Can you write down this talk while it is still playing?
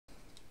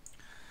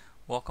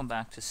Welcome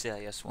back to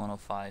CIS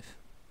 105.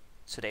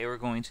 Today we're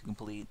going to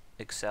complete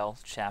Excel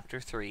Chapter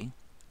 3,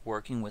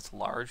 working with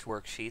large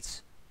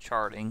worksheets,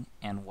 charting,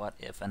 and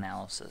what-if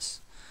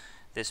analysis.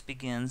 This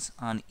begins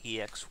on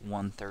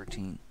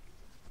EX113.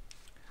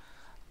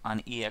 On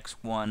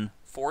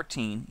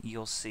EX114,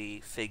 you'll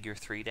see Figure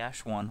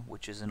 3-1,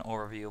 which is an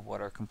overview of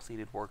what our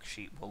completed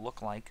worksheet will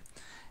look like,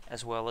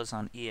 as well as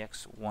on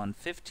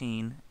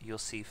EX115, you'll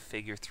see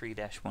Figure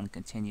 3-1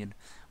 continued,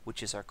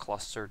 which is our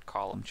clustered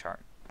column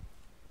chart.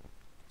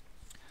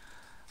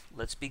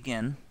 Let's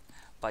begin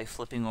by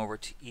flipping over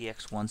to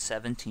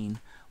EX117,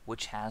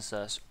 which has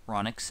us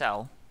run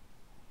Excel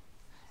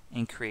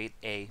and create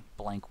a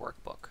blank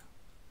workbook.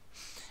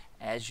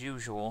 As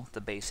usual,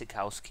 the basic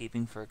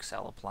housekeeping for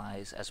Excel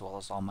applies, as well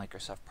as all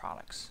Microsoft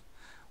products.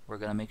 We're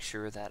going to make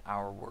sure that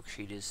our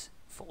worksheet is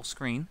full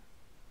screen.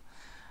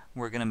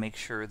 We're going to make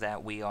sure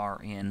that we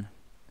are in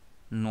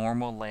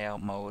normal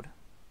layout mode,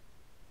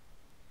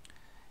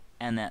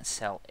 and that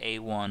cell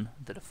A1,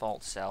 the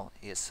default cell,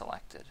 is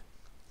selected.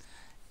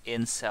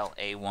 In cell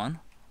A1,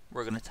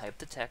 we're going to type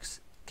the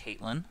text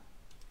Caitlin,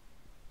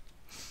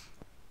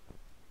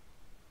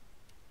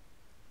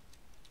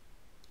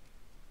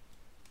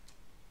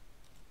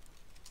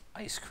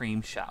 ice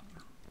cream shop.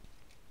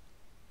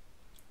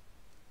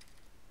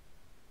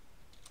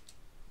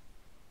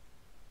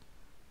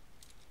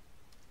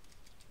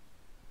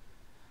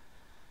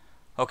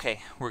 Okay,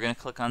 we're going to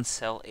click on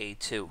cell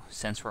A2.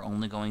 Since we're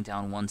only going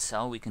down one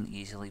cell, we can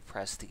easily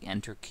press the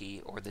Enter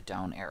key or the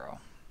down arrow.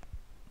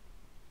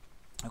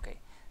 Okay,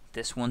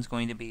 this one's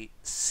going to be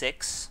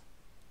 6-month,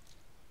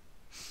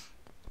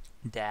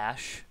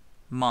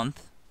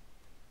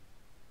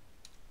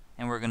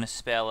 and we're going to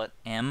spell it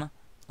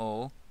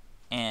MONTH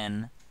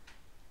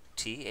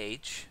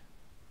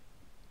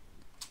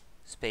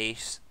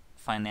space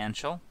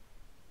financial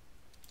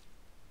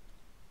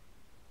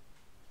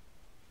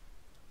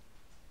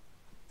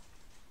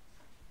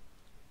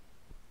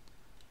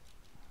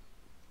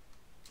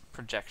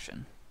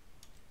projection.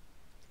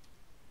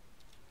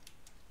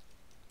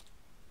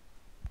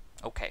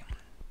 Okay,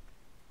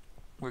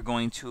 we're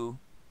going to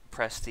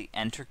press the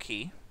Enter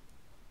key.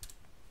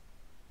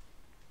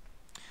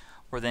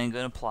 We're then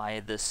going to apply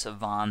the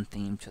Savan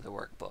theme to the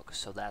workbook.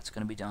 So that's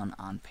going to be done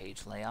on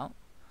page layout.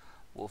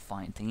 We'll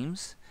find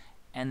themes,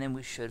 and then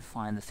we should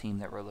find the theme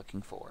that we're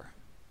looking for.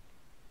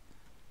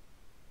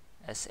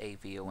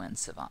 SAVON,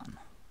 Savan.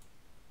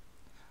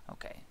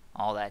 Okay,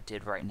 all that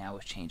did right now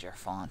was change our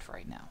font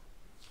right now.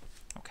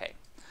 Okay,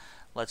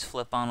 let's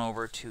flip on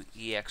over to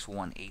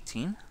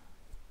EX118.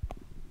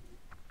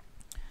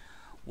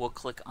 We'll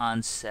click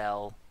on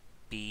cell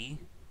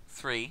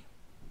B3.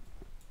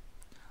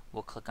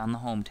 We'll click on the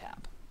Home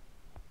tab.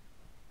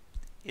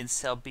 In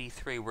cell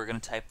B3, we're going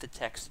to type the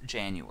text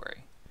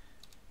January.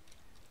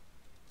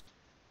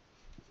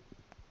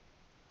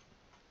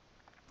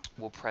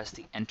 We'll press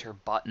the Enter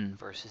button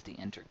versus the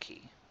Enter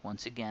key.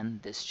 Once again,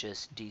 this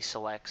just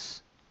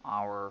deselects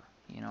our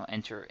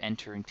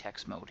entering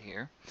text mode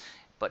here,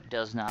 but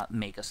does not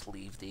make us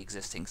leave the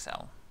existing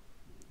cell.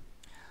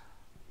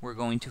 We're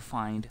going to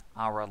find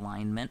our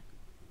alignment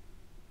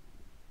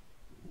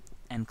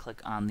and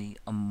click on the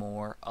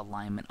More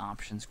Alignment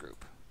Options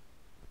group.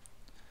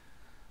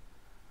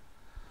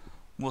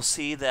 We'll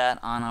see that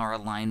on our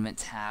Alignment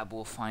tab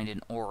we'll find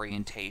an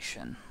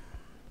Orientation.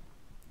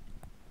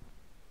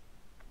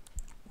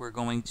 We're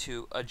going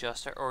to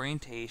adjust our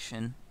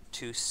orientation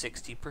to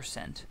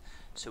 60%,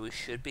 so we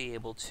should be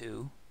able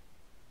to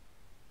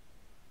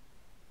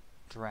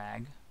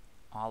drag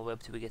all the way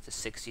up till we get to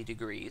 60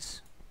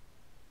 degrees.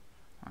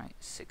 Alright,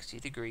 60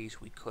 degrees.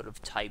 We could have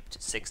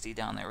typed 60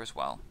 down there as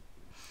well.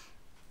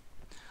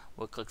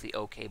 We'll click the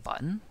OK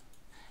button,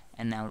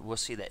 and now we'll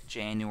see that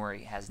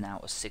January has now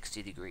a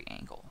 60-degree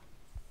angle.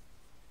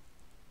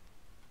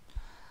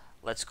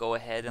 Let's go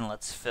ahead and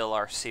let's fill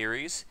our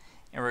series,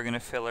 and we're going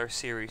to fill our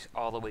series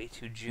all the way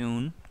to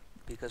June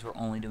because we're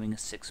only doing a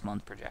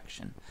 6-month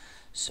projection.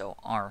 So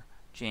our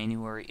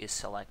January is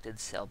selected,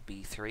 cell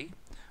B3.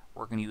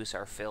 We're going to use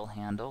our fill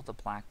handle, the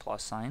black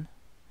plus sign,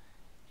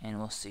 and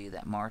we'll see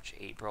that March,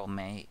 April,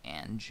 May,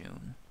 and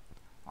June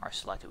are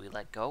selected. We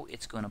let go.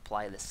 It's going to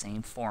apply the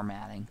same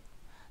formatting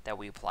that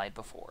we applied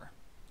before.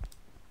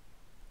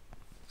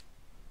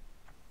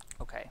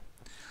 Okay,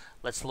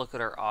 let's look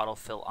at our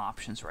autofill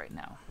options right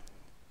now.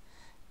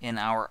 In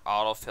our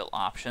autofill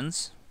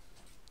options,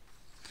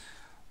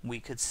 we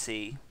could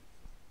see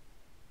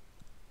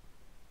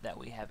that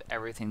we have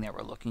everything that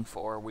we're looking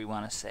for. We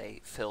want to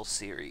say fill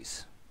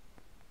series.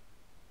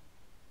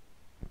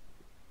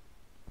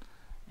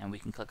 And we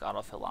can click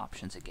autofill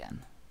options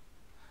again,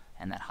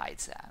 and that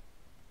hides that.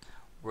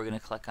 We're going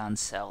to click on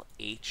cell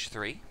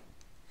H3.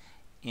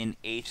 In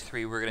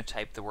H3 we're going to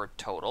type the word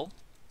total,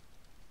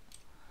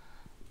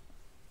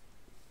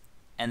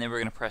 and then we're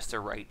going to press the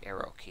right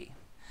arrow key.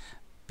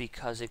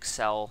 Because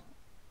Excel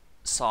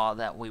saw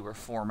that we were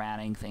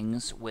formatting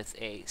things with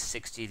a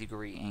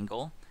 60-degree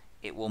angle,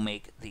 it will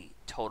make the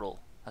total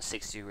a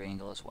 60-degree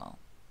angle as well.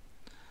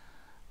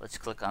 Let's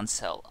click on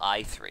cell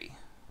I3.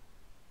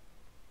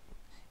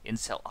 In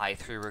cell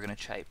I3, we're going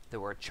to type the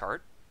word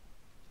chart,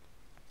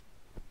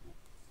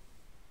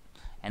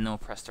 and then we'll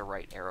press the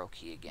right arrow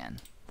key again.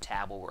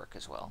 Tab will work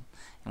as well,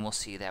 and we'll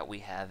see that we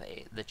have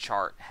the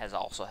chart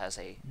also has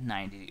a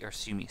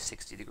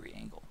 60 degree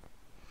angle.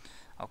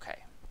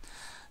 Okay,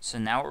 so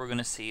now what we're going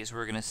to see is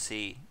we're going to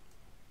see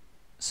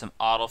some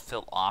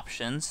autofill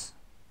options,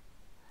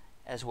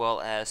 as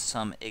well as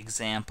some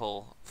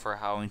example for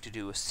how to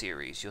do a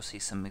series. You'll see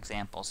some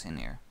examples in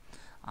here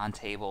on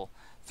table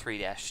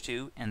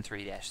 3-2 and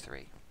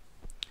 3-3.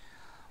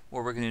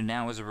 What we're going to do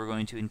now is we're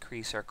going to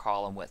increase our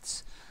column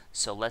widths.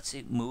 So let's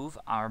move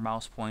our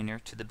mouse pointer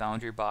to the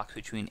boundary box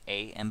between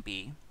A and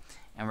B,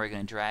 and we're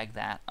going to drag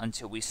that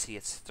until we see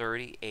it's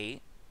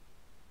 38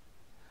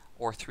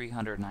 or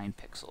 309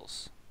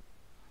 pixels.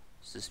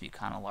 So this will be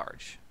kind of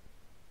large.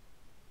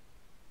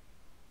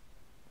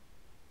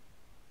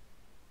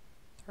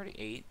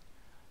 38,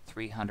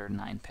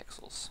 309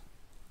 pixels.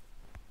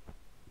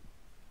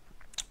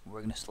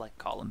 We're going to select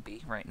column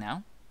B right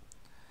now.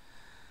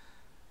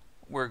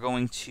 We're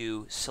going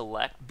to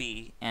select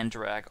B and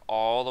drag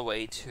all the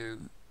way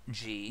to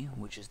G,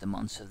 which is the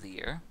months of the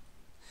year.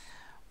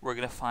 We're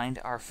going to find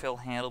our fill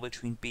handle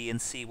between B and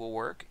C will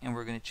work, and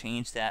we're going to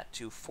change that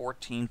to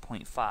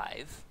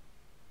 14.5.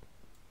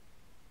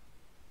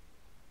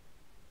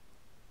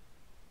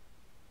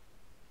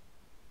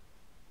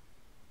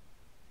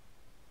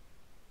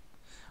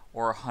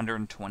 Or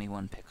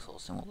 121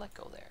 pixels, and we'll let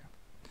go there.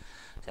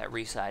 That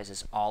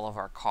resizes all of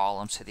our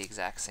columns to the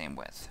exact same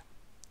width.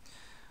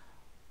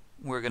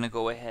 We're going to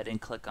go ahead and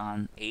click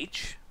on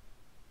H,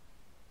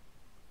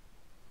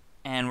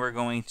 and we're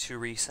going to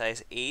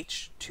resize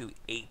H to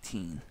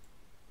 18.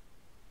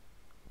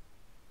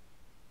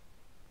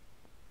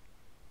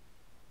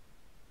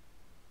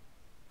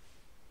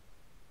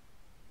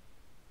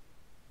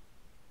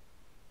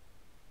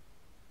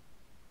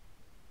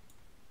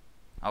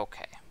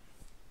 Okay.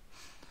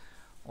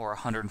 Or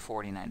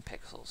 149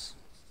 pixels.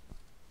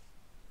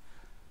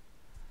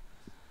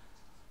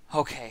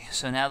 Okay,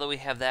 so now that we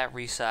have that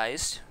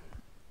resized,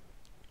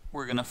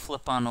 we're going to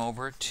flip on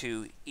over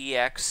to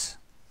EX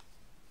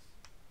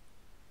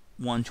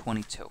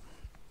 122.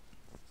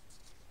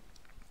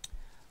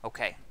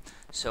 Okay,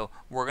 so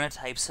we're going to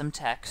type some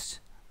text.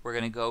 We're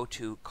going to go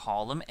to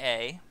column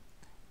A,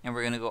 and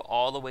we're going to go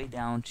all the way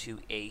down to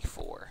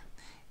A4.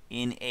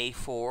 In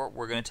A4,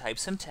 we're going to type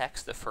some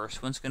text. The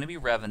first one's going to be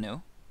revenue.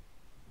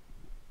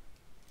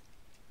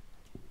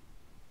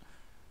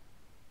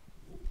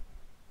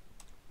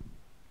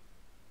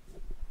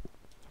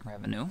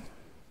 Revenue.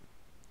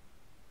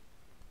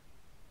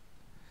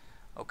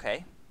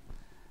 Okay.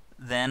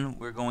 Then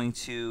we're going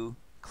to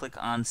click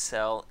on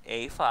cell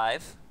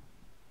A5.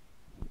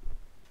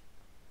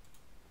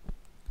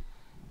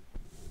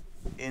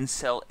 In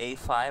cell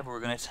A5,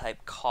 we're going to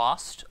type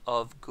cost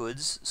of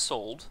goods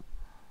sold.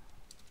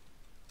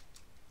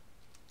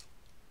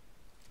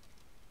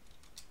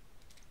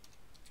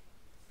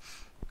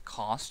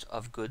 Cost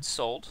of goods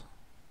sold.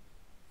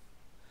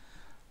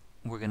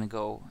 We're going to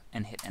go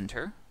and hit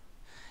enter.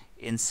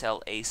 In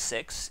cell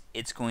A6,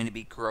 it's going to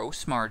be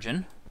gross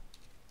margin.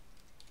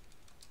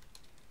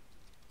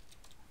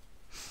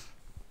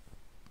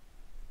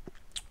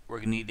 We're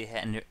going to need to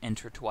hit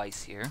enter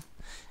twice here.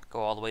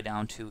 Go all the way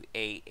down to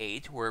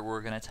A8, where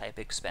we're going to type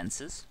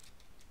expenses.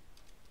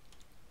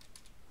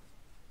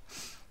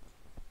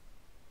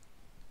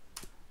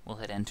 We'll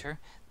hit enter.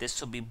 This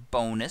will be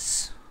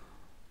bonus.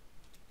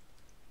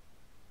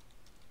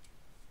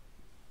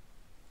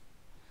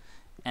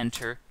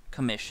 Enter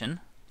commission.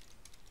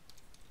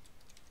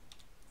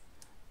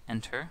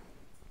 Enter.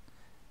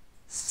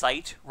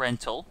 Site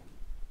rental.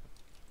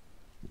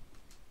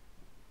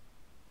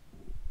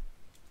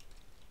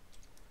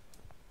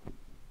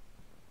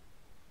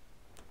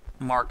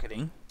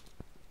 Marketing.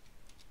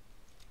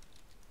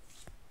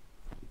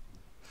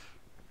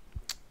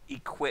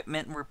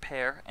 Equipment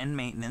repair and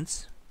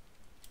maintenance.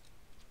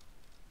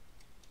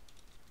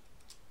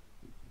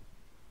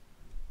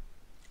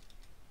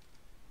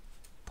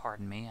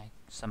 Pardon me, I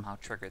somehow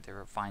triggered the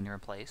find and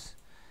replace.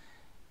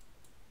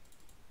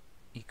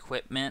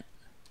 Equipment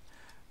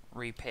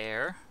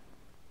repair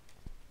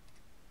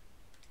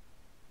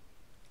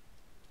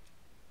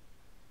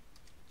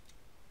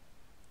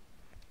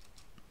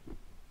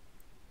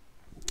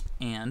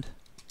and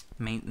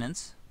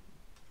maintenance.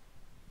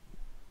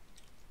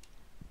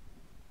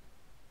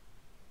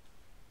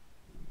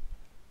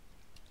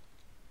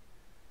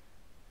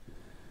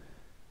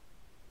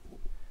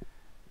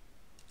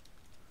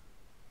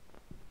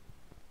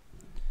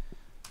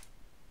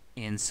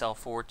 In cell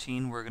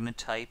 14, we're going to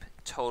type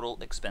total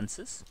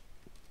expenses.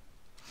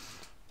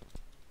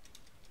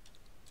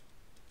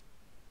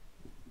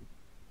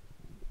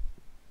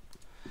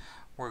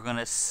 We're going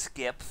to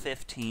skip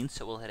 15,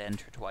 so we'll hit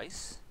enter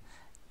twice.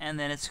 And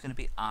then it's going to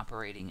be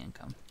operating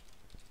income.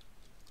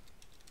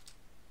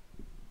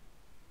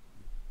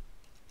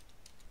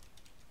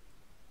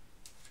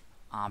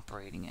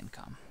 Operating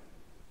income.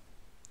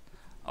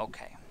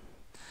 Okay.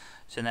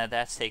 So now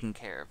that's taken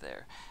care of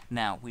there.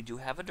 Now, we do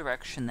have a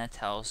direction that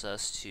tells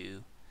us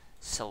to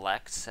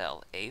select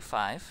cell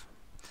A5,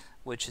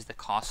 which is the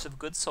cost of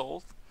goods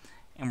sold,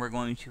 and we're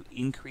going to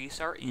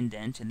increase our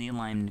indent in the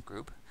alignment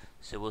group.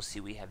 So we'll see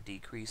we have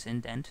decrease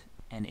indent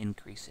and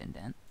increase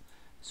indent.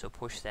 So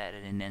push that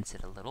and indents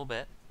it a little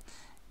bit.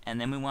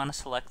 And then we want to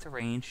select the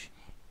range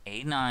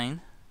A9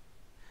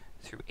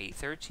 through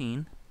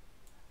A13.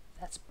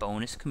 That's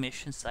bonus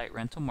commission, site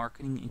rental,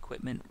 marketing,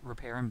 equipment,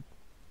 repair,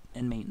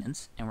 and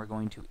maintenance. And we're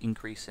going to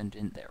increase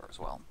indent there as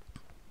well.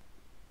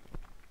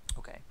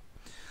 Okay.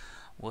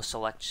 We'll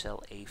select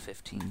cell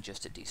A15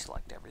 just to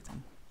deselect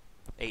everything.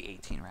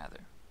 A18 rather.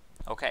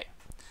 Okay.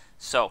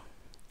 So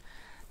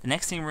the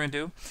next thing we're going to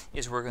do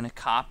is we're going to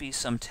copy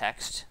some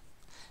text.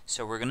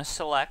 So we're going to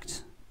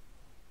select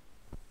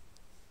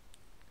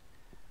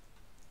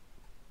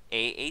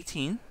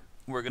A18.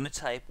 We're going to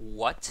type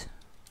what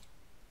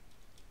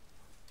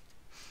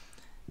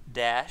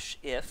dash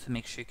if,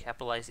 make sure you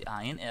capitalize the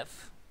I in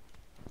if,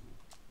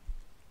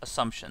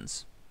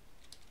 assumptions.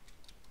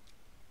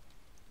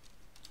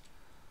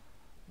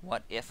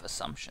 What if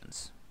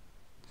assumptions.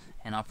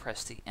 And I'll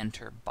press the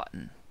enter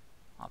button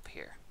up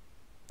here.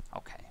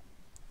 Okay.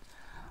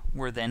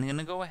 We're then going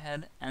to go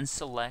ahead and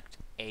select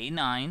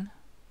A9.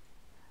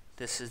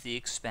 This is the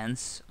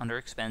expense, under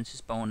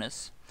expenses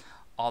bonus,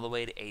 all the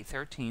way to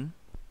A13.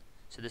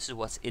 So this is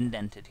what's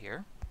indented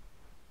here.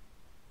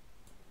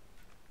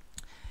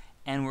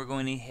 And we're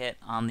going to hit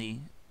on the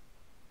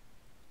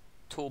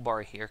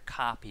toolbar here,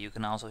 copy. You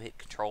can also hit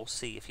Control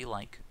C if you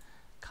like,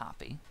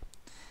 copy.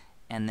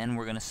 And then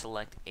we're going to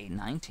select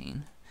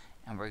A19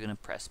 and we're going to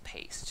press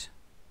paste.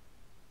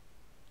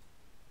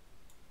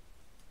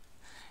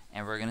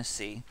 And we're going to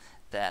see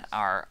that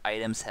our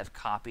items have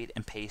copied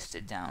and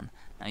pasted down.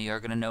 Now you're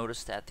going to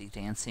notice that the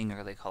dancing,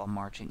 or they call it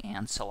marching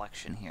and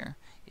selection here,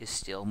 is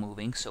still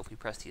moving. So if we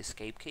press the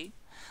escape key,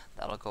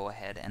 that'll go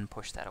ahead and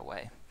push that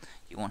away.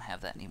 You won't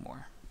have that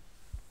anymore.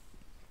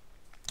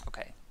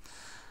 Okay,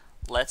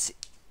 let's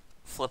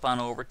flip on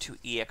over to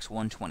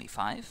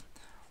EX125,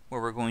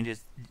 where we're going to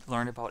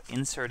learn about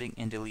inserting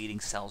and deleting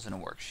cells in a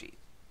worksheet.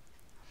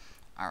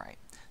 Alright,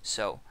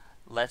 so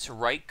let's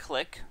right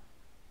click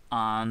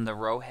on the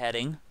row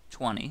heading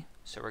 20.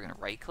 So we're going to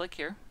right click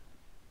here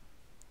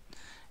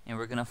and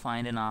we're going to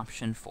find an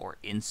option for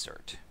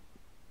insert.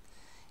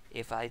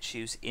 If I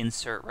choose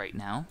insert right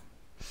now,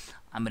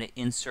 I'm going to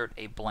insert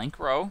a blank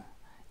row,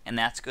 and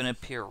that's going to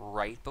appear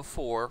right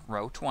before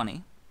row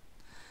 20.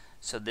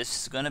 So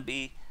this is going to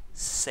be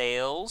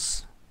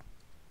sales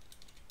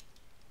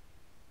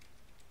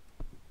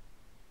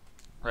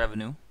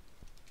revenue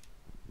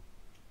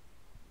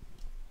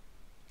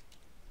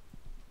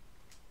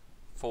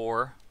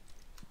for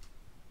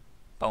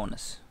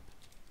bonus.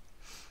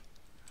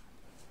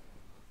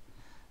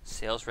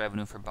 Sales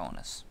revenue for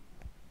bonus.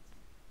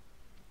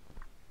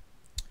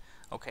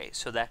 Okay,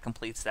 so that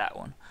completes that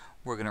one.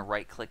 We're going to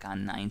right click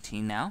on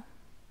 19 now.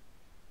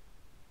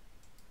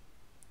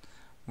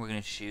 We're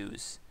going to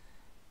choose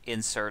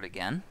insert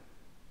again.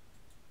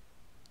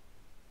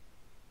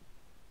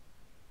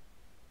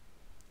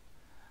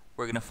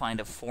 We're going to find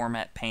a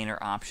format painter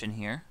option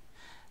here.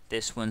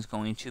 This one's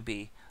going to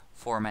be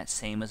format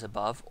same as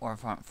above or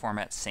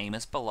format same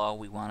as below.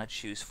 We want to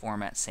choose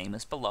format same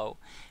as below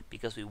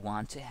because we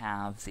want to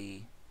have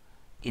the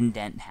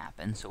indent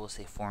happen. So we'll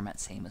say format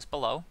same as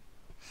below.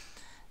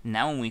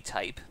 Now when we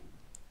type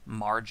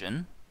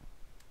margin,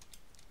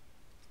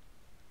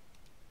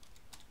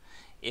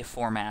 it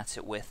formats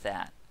it with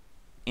that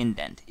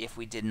indent. If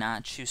we did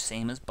not choose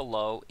same as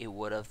below, it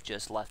would have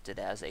just left it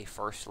as a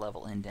first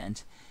level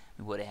indent.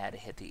 We would have had to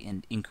hit the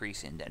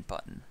increase indent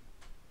button.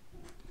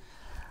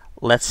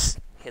 Let's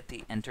hit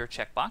the enter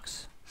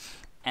checkbox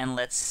and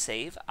let's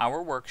save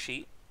our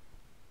worksheet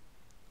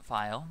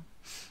file.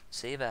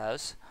 Save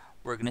as.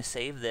 We're going to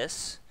save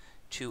this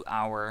to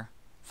our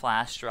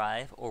flash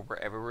drive or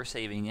wherever we're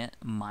saving it.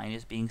 Mine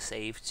is being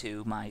saved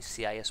to my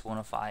CIS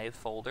 105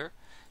 folder,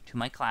 to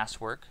my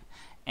classwork,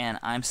 and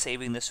I'm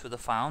saving this with a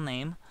file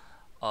name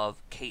of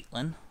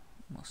Caitlin.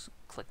 Let's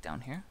click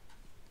down here.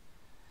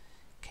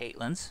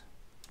 Caitlin's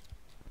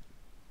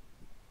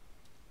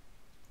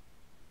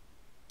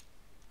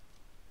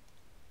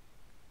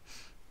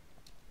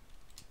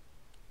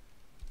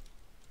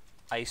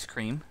ice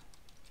cream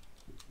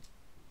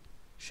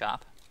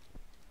shop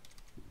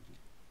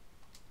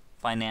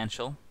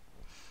financial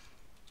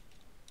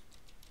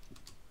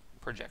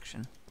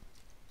projection.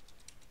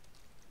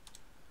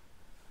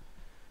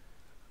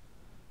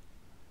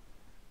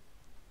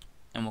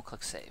 And we'll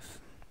click save.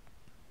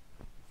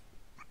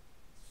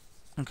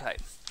 Okay,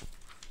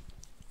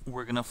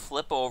 we're going to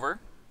flip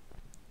over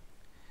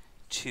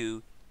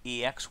to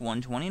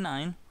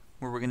EX129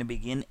 where we're going to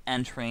begin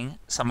entering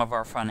some of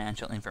our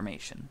financial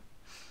information.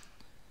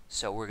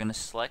 So we're going to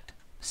select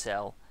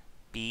cell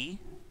B19,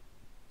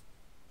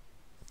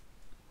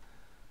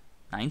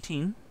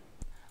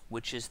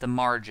 which is the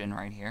margin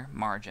right here,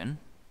 margin,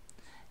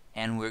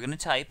 and we're going to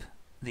type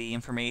the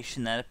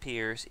information that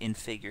appears in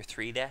figure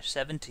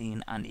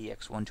 3-17 on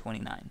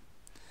EX129.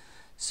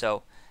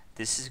 So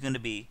this is going to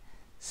be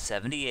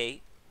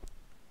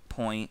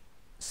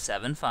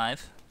 78.75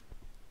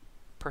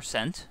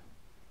 percent.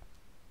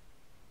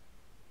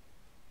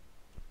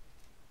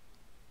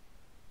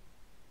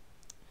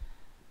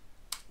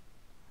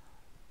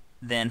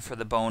 Then for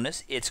the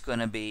bonus, it's going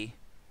to be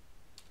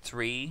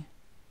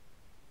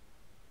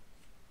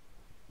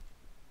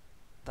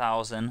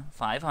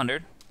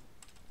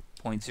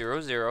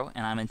 3,500.00,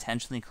 and I'm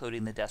intentionally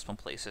including the decimal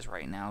places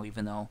right now,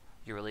 even though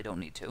you really don't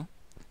need to.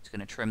 It's going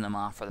to trim them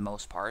off for the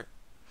most part.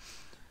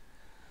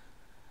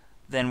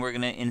 Then we're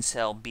going to in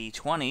cell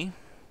B20,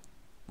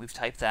 we've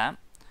typed that.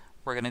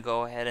 We're going to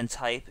go ahead and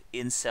type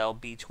in cell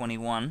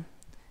B21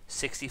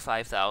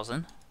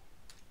 65,000.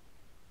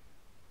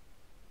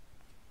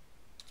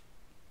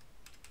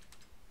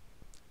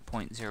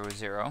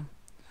 .00.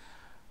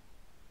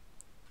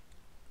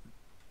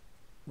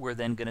 We're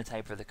then going to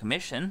type for the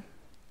commission.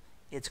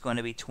 It's going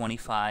to be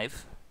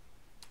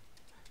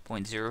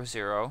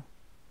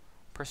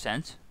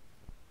 25.00%.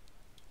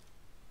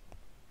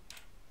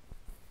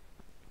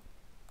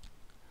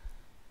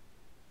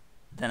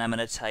 Then I'm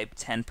going to type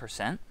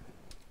 10%.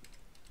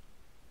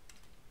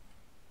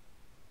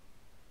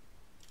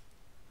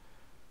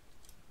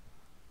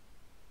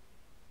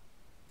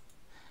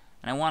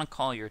 And I want to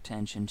call your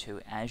attention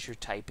to, as you're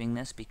typing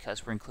this,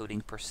 because we're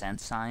including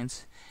percent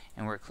signs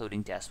and we're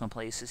including decimal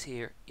places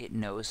here, it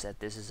knows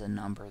that this is a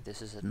number,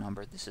 this is a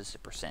number, this is a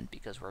percent,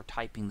 because we're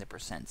typing the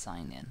percent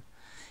sign in.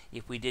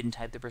 If we didn't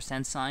type the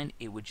percent sign,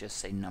 it would just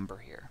say number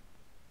here.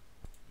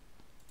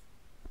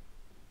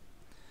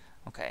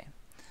 Okay,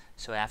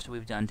 so after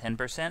we've done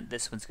 10%,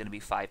 this one's going to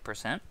be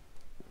 5%,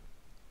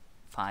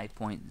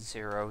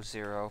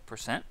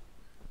 5.00%.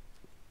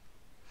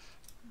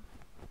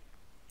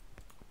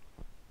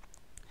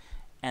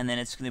 And then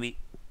it's going to be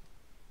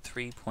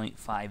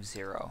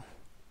 3.50%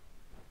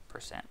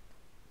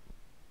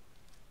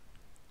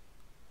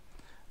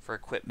 for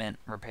equipment,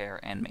 repair,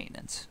 and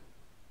maintenance.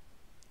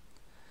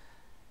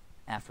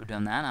 After we've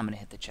done that, I'm going to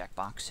hit the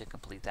checkbox to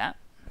complete that.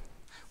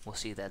 We'll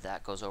see that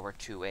that goes over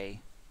to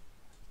a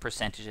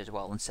percentage as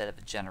well instead of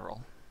a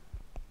general.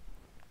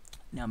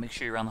 Now make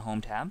sure you're on the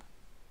Home tab.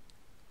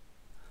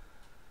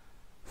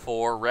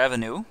 For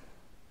revenue,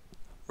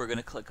 we're going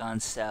to click on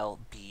cell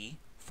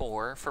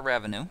B4 for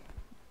revenue.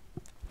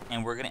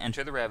 And we're going to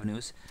enter the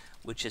revenues,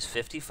 which is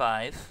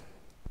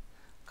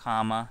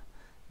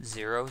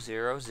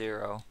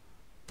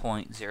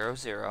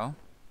 55,000.00.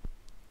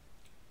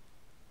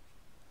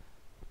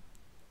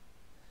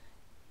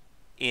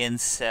 In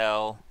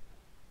cell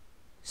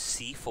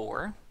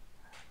C4,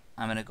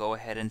 I'm going to go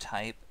ahead and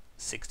type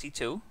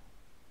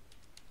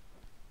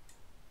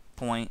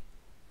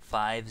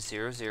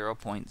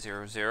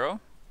 62.500.00,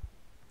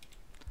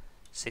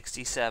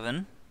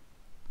 67,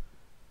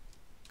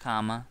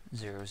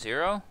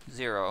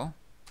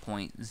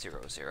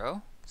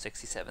 000.00,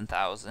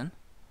 67,000.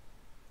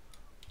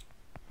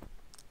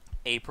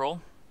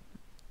 April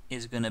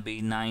is going to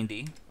be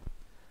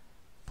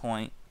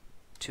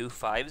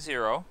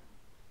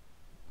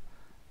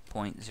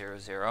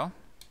 90.250.00.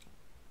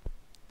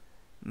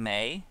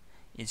 May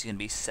is going to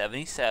be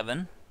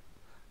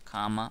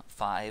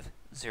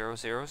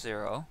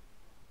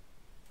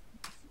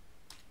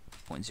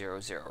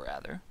 77,500.00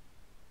 rather.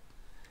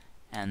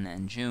 And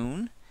then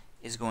June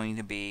is going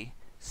to be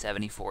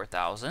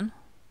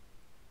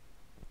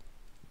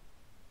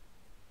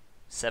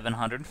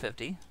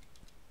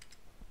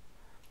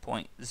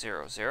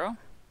 74,750.00.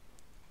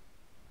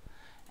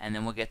 And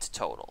then we'll get to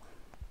total.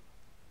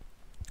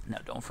 Now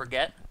don't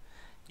forget,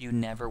 you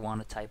never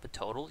want to type a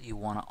total. You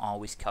want to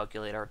always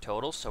calculate our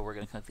total, so we're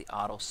going to click the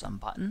auto sum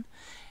button.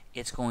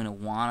 It's going to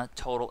want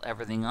to total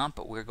everything up,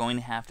 but we're going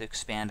to have to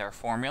expand our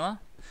formula.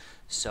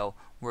 So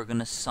we're going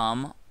to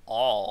sum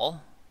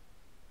all,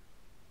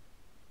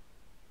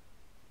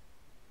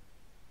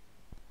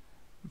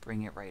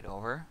 bring it right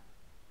over.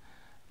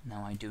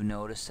 Now I do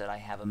notice that I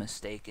have a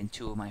mistake in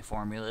two of my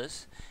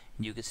formulas,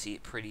 and you can see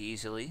it pretty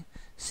easily.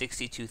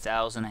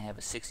 62,000, I have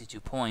a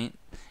 62 point,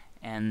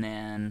 and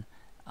then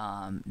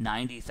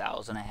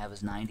 90,000 I have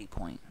as 90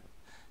 point.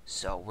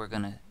 So we're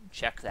going to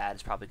check that.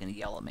 It's probably going to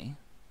yell at me.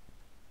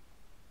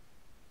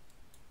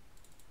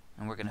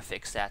 And we're going to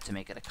fix that to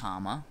make it a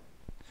comma.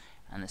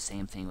 And the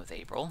same thing with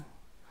April.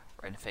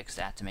 We're going to fix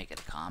that to make it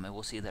a comma.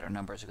 We'll see that our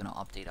numbers are going to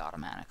update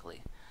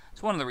automatically.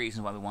 It's one of the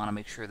reasons why we want to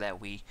make sure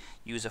that we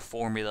use a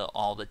formula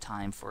all the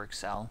time for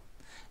Excel,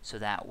 so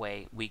that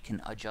way we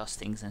can adjust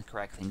things and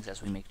correct things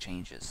as we make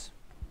changes.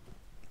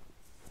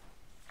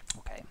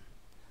 Okay,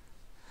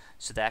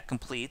 so that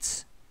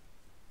completes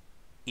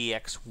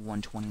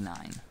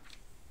EX129.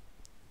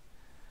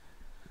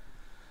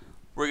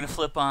 We're going to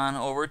flip on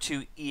over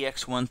to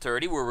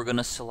EX130, where we're going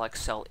to select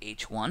cell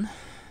H1. And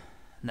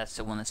that's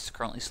the one that's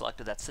currently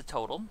selected. That's the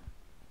total.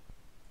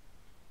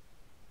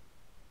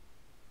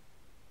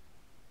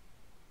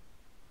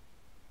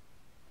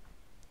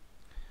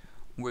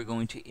 We're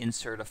going to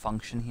insert a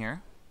function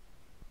here.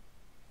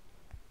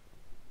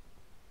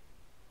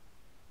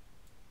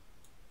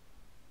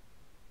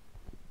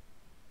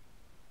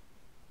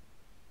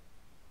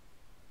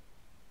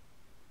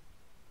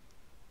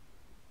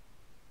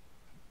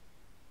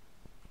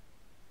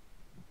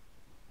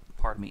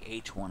 Pardon pardon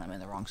me, H1, I'm in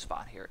the wrong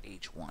spot here,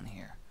 H1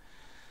 here.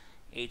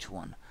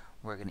 H1,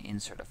 we're going to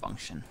insert a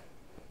function.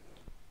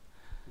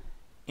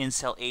 In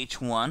cell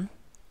H1,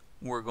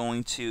 we're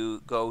going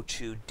to go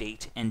to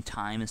date and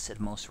time instead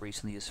of most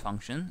recently used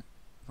function.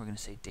 We're going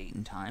to say date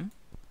and time.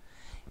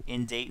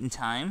 In date and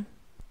time,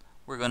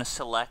 we're going to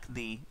select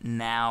the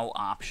now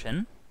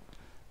option.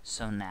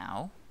 So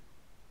now.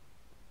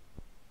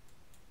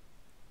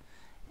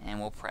 And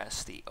we'll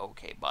press the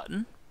OK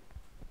button.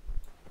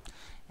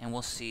 And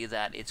we'll see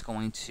that it's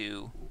going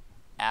to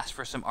ask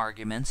for some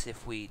arguments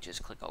if we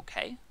just click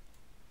OK.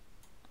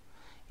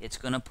 It's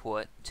going to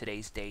put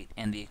today's date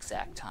and the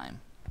exact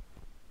time.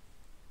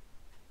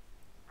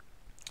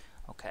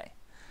 Okay,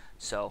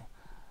 so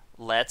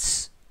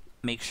let's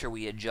make sure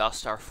we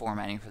adjust our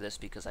formatting for this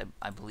because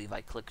I believe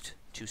I clicked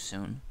too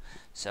soon.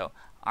 So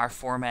our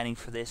formatting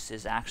for this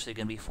is actually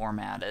going to be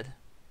formatted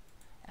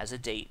as a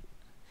date,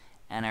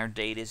 and our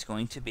date is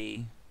going to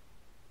be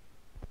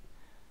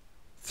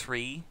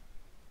 3.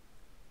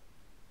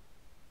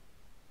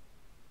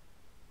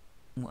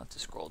 We'll have to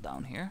scroll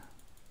down here.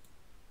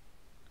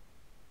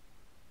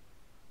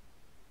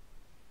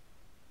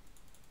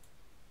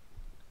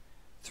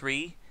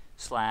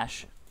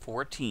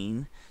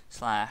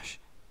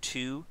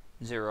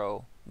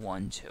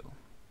 /14/2012.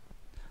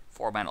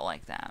 Format it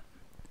like that.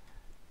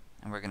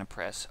 And we're going to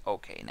press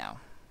OK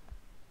now.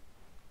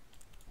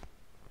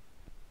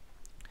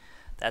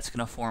 That's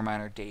going to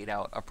format our date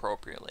out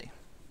appropriately.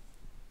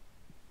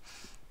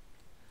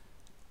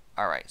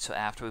 Alright, so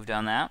after we've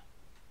done that,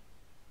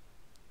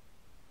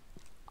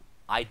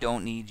 I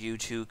don't need you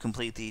to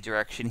complete the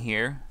direction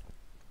here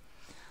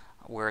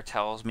where it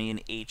tells me in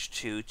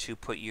H2 to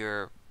put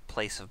your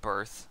place of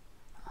birth.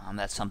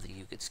 That's something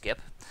you could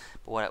skip.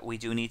 But what we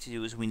do need to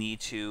do is we need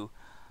to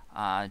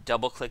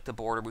double click the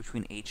border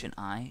between H and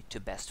I to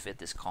best fit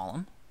this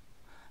column.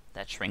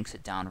 That shrinks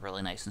it down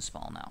really nice and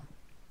small now.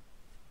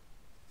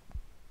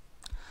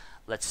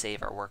 Let's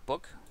save our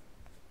workbook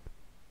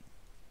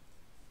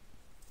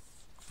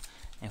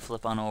and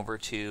flip on over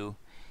to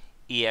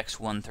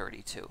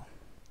EX132.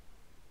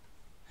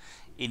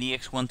 In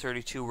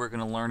EX132, we're going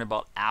to learn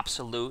about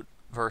absolute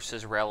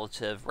versus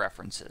relative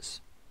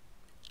references.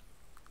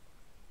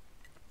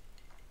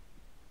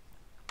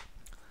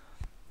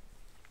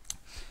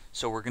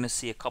 So we're going to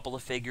see a couple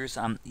of figures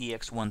on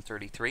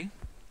EX133.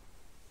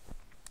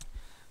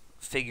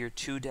 Figure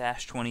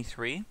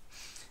 2-23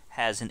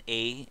 has an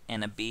A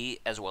and a B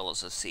as well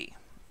as a C.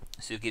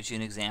 So it gives you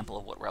an example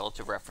of what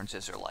relative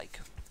references are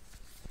like.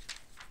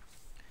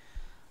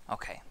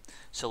 Okay,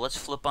 so let's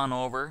flip on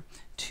over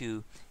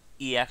to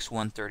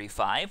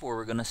EX135, where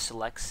we're going to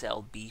select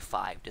cell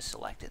B5 to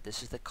select it.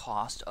 This is the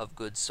cost of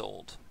goods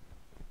sold.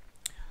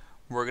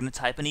 We're going to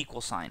type an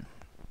equal sign.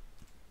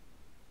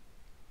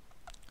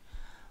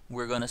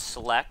 We're going to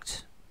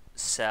select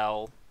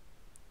cell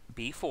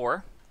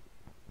B4,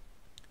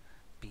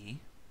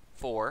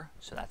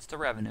 so that's the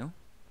revenue.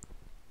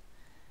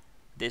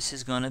 This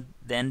is going to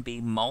then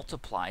be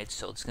multiplied,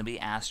 so it's going to be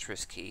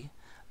asterisk key,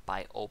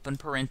 by open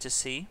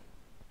parenthesis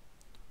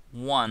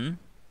 1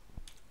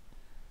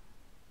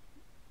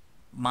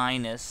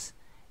 minus,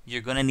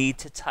 you're going to need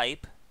to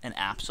type an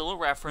absolute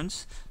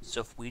reference,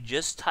 so if we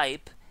just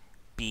type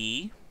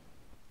B19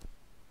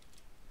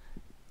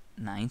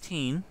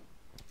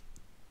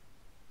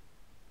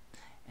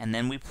 and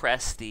then we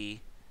press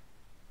the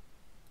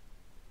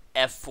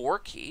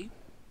F4 key,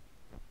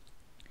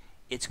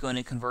 it's going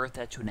to convert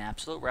that to an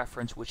absolute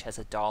reference which has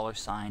a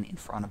 $sign in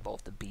front of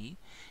both the B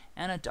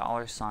and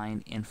a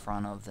 $sign in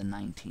front of the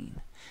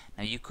 19.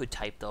 Now you could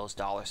type those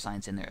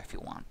 $signs in there if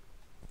you want.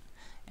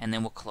 And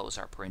then we'll close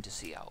our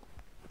parenthesis out.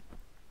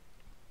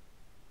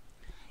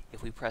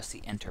 If we press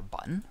the enter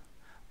button,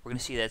 we're going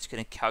to see that it's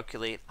going to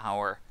calculate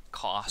our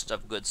cost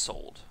of goods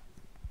sold.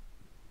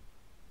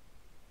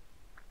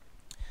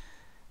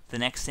 The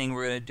next thing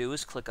we're going to do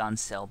is click on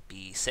cell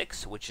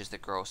B6, which is the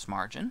gross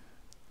margin.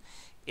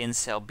 In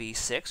cell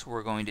B6,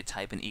 we're going to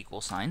type an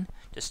equal sign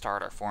to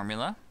start our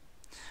formula.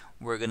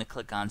 We're going to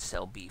click on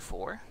cell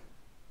B4.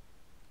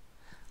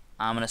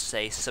 I'm going to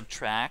say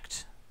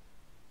subtract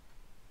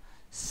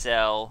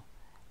cell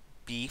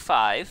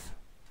B5,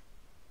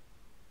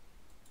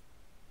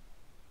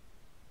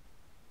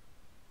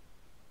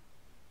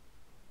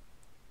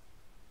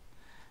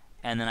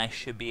 and then I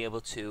should be able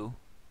to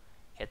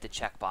hit the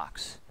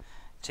checkbox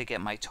to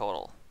get my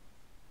total.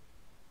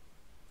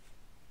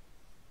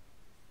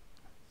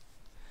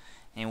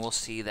 And we'll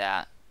see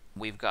that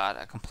we've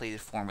got a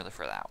completed formula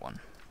for that one.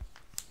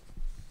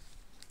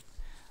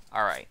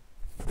 Alright.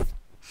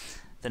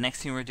 The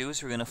next thing we're going to do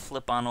is we're going to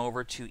flip on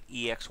over to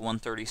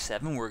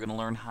EX137. We're going to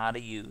learn how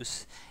to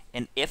use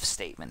an if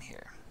statement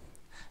here.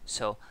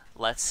 So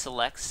let's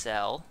select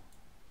cell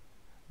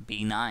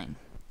B9.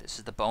 This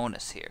is the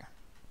bonus here.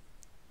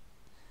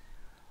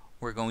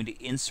 We're going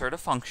to insert a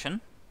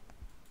function.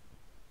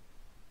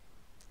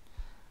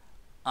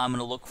 I'm going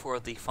to look for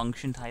the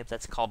function type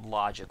that's called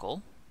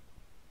logical.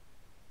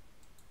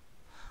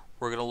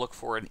 We're going to look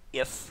for an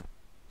if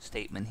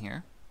statement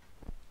here,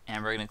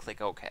 and we're going to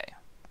click OK.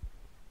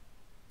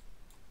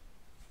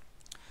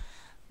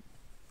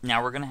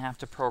 Now we're going to have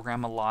to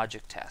program a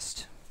logic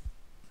test.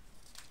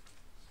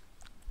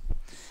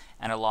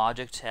 And a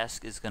logic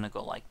test is going to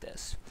go like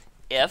this.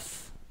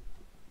 If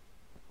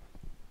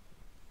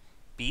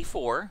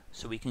B4,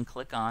 so we can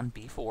click on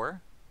B4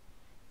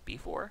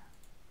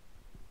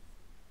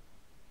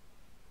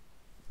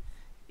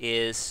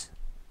 is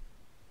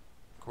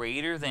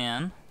greater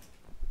than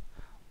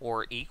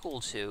or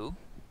equal to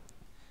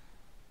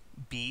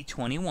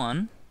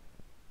B21,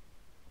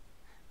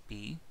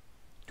 we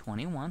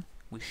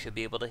should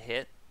be able to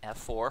hit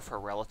F4 for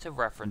relative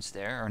reference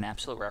there, or an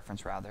absolute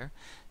reference rather.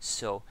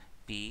 So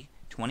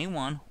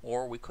B21,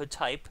 or we could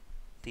type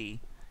the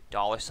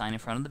 $sign in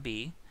front of the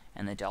B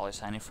and the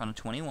 $sign in front of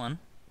 21.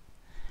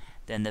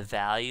 Then the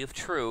value of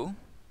true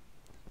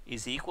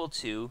is equal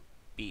to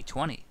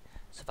B20.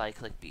 So if I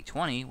click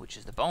B20, which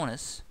is the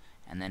bonus,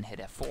 and then hit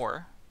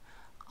F4,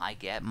 I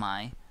get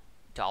my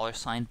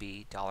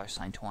 $B,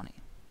 $20.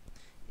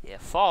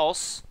 If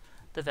false,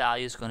 the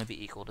value is going to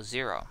be equal to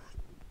 0.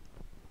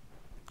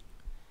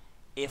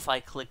 If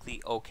I click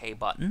the OK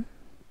button,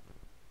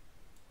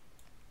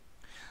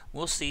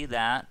 we'll see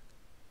that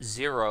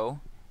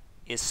 0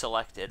 is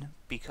selected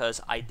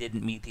because I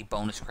didn't meet the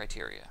bonus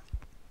criteria.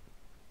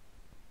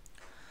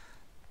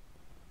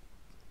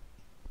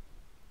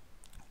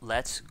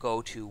 Let's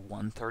go to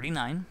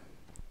 139,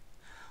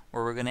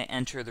 where we're going to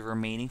enter the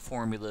remaining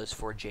formulas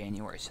for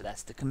January. So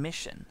that's the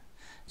commission.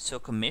 So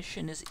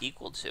commission is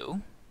equal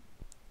to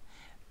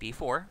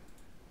B4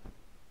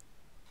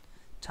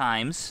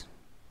 times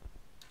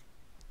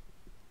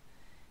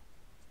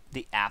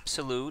the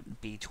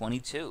absolute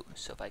B22.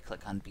 So if I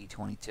click on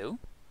B22,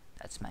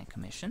 that's my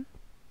commission,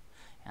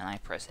 and I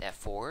press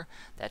F4,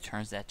 that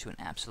turns that to an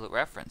absolute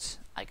reference.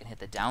 I can hit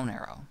the down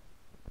arrow.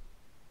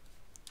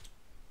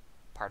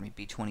 Pardon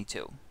me,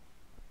 B22.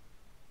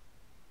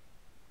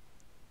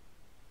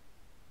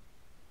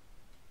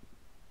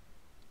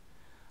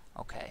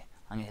 Okay,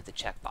 I'm going to hit the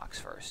checkbox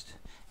first,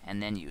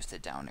 and then use the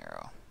down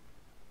arrow.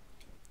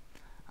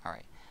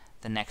 Alright,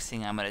 the next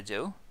thing I'm going to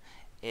do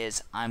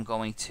is I'm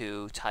going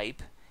to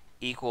type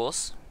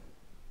equals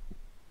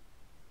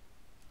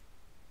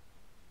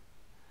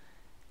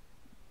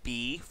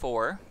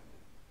B4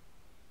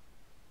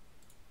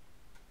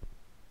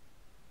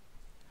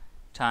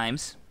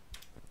 times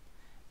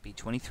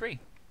B23.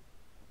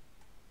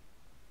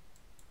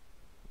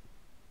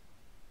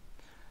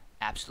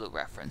 Absolute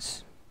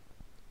reference.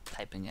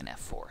 Typing in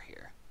F4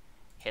 here.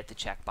 Hit the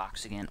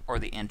checkbox again, or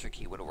the enter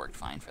key would have worked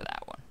fine for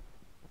that one.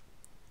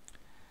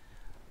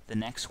 The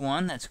next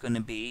one that's going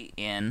to be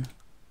in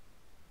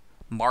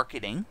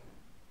marketing.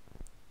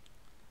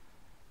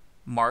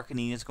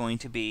 Marketing is going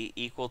to be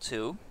equal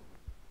to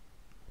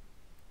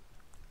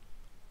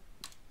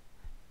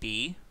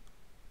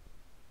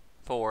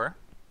B4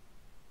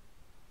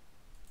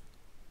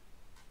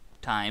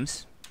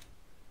 times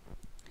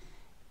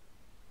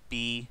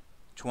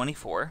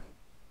B24,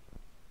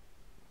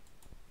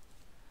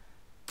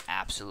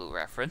 absolute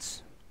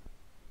reference.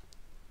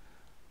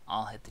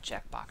 I'll hit the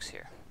checkbox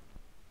here.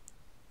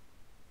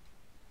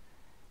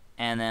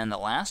 And then the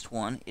last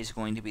one is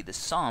going to be the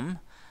sum.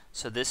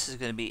 So this is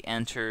going to be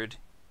entered,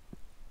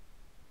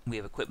 we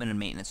have equipment and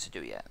maintenance to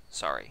do yet,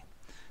 sorry,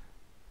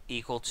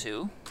 equal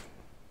to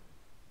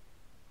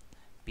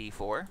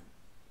B4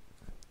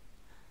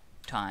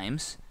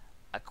 times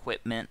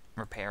equipment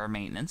repair and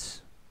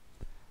maintenance,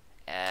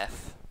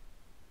 F4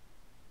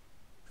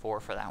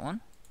 for that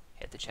one,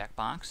 hit the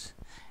checkbox,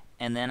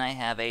 and then I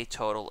have a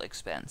total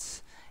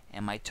expense,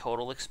 and my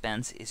total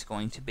expense is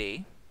going to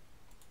be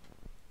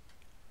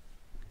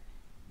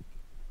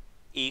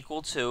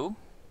equal to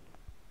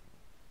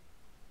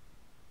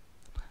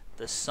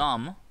the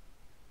sum.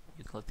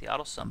 You click the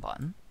auto sum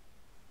button,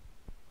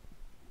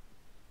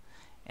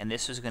 and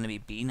this is going to be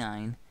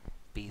B9,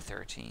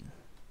 B13.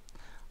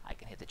 I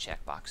can hit the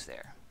checkbox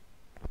there.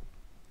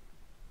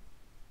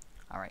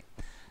 Alright,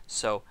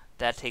 so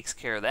that takes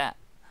care of that.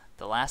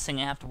 The last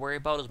thing I have to worry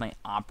about is my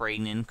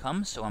operating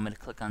income, so I'm going to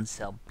click on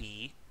cell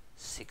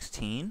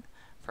B16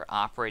 for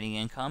operating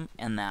income,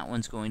 and that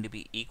one's going to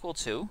be equal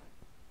to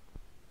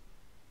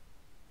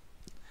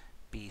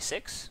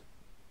B6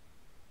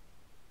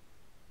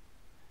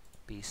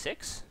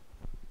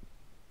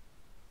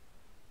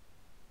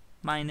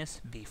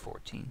 minus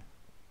B14.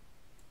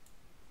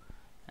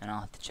 And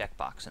I'll hit the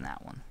checkbox on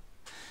that one.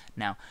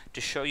 Now,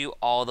 to show you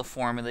all the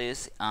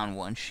formulas on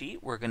one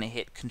sheet, we're going to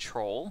hit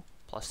Control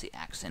plus the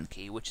accent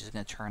key, which is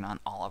going to turn on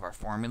all of our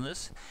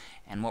formulas.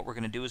 And what we're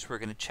going to do is we're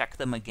going to check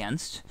them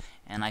against,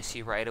 and I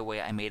see right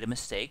away I made a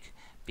mistake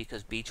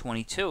because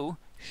B22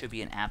 should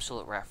be an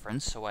absolute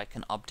reference, so I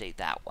can update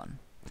that one.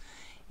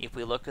 If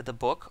we look at the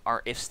book,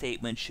 our if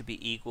statement should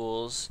be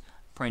equals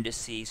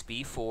parentheses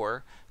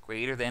B4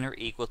 greater than or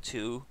equal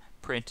to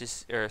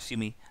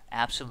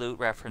absolute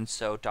reference,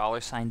 so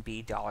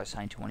 $B,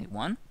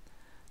 $21,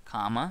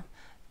 comma,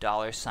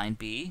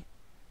 $B,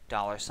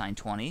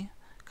 $20,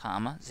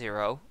 comma,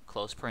 0,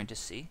 close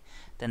parenthesis.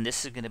 Then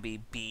this is going to be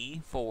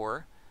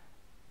B4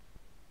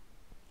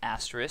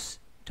 asterisk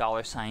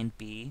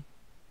 $B,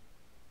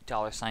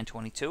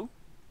 $22,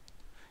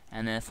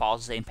 and then it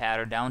follows the same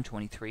pattern down,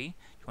 23,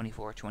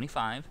 24,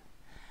 25.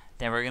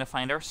 Then we're going to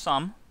find our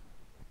sum.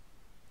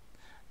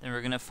 Then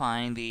we're going to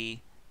find the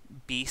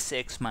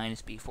B6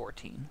 minus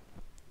B14.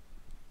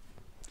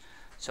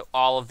 So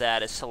all of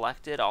that is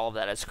selected, all of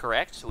that is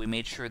correct, so we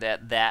made sure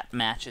that that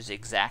matches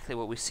exactly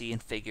what we see in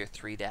figure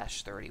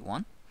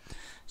 3-31.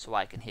 So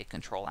I can hit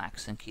Control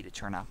accent key to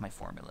turn off my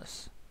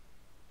formulas.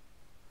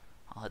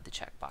 I'll hit the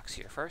checkbox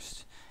here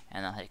first,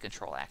 and I'll hit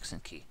Control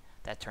accent key.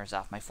 That turns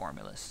off my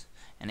formulas.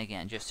 And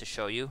again, just to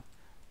show you,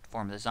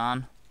 formulas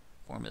on,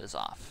 formulas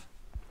off.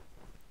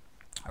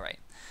 Alright,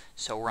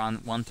 so we're on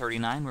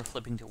 139, we're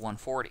flipping to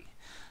 140.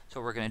 So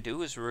what we're going to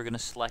do is we're going to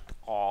select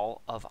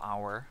all of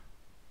our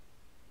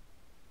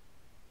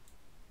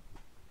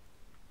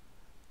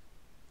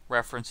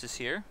references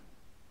here.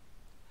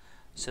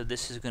 So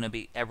this is going to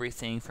be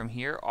everything from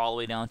here all the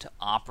way down to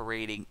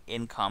operating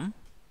income.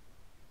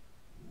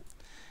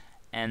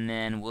 And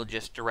then we'll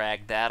just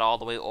drag that all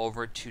the way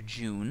over to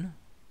June.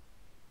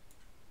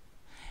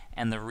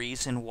 And the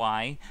reason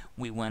why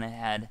we went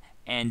ahead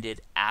and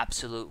did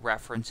absolute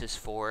references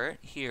for it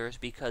here is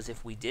because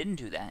if we didn't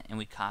do that and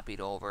we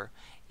copied over,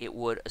 it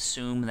would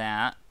assume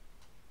that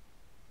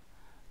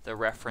the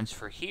reference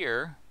for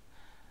here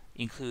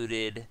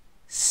included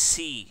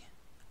C22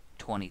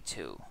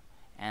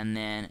 and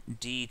then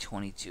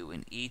D22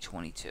 and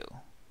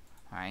E22.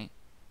 Alright?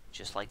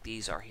 Just like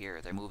these are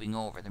here. They're moving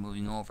over, they're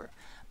moving over.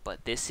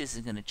 But this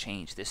isn't going to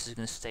change. This is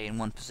going to stay in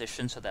one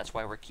position, so that's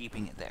why we're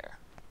keeping it there.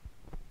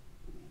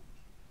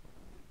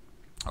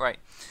 Alright,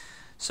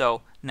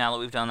 so now that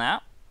we've done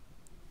that,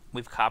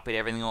 we've copied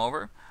everything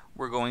over,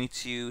 we're going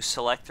to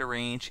select the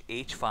range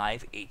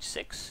H5,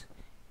 H6,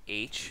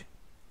 H5,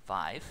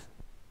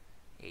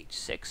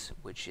 H6,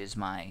 which is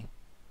my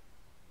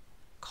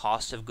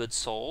cost of goods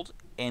sold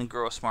and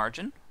gross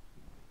margin.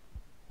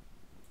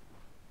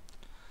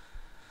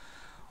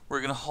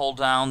 We're going to hold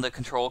down the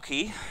Control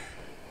key,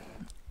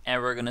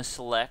 and we're going to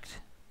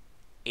select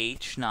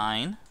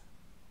H9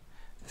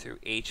 through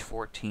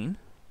H14.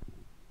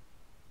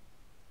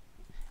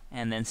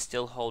 And then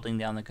still holding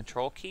down the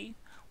Control key,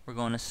 we're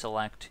going to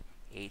select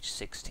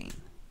H16.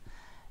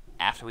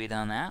 After we've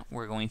done that,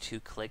 we're going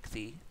to click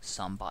the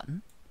Sum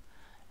button,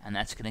 and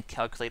that's going to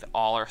calculate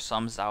all our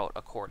sums out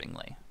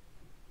accordingly.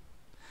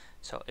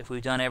 So if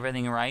we've done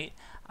everything right,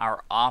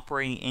 our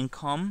operating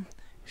income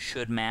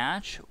should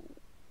match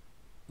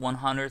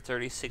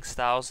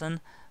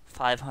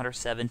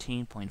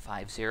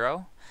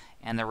 136,517.50,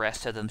 and the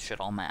rest of them should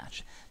all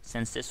match.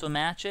 Since this one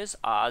matches,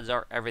 odds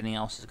are everything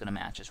else is going to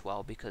match as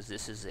well, because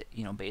this is,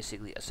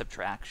 basically a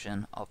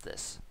subtraction of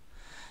this.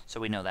 So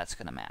we know that's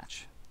going to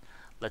match.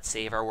 Let's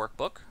save our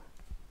workbook,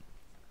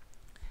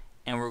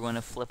 and we're going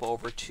to flip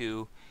over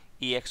to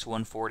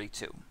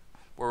EX142,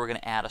 where we're going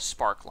to add a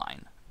spark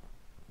line.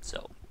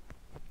 So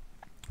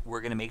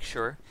we're going to make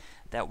sure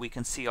that we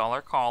can see all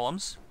our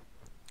columns,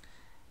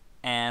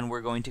 and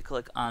we're going to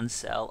click on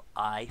cell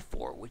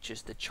I4, which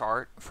is the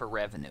chart for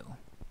revenue.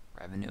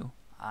 Revenue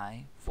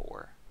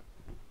I4.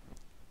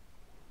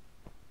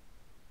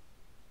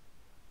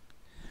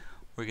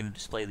 We're going to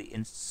display the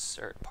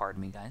insert,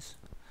 pardon me guys,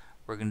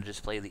 we're going to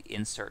display the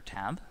insert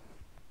tab.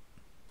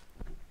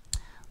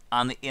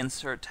 On the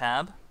insert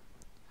tab,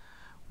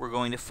 we're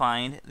going to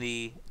find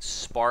the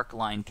spark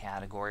line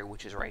category,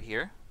 which is right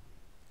here,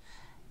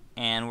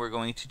 and we're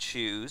going to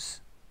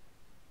choose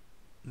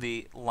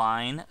the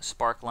line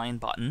spark line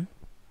button.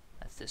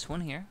 That's this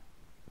one here,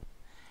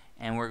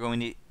 and we're going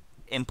to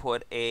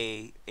input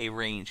a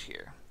range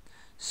here.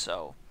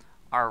 So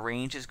our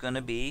range is going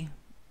to be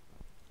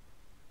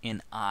in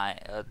the $I,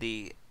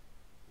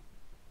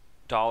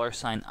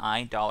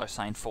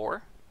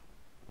 $4,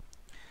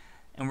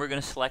 and we're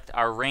going to select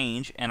our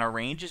range, and our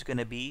range is going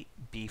to be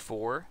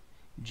B4,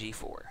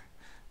 G4.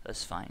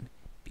 That's fine.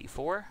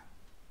 B4,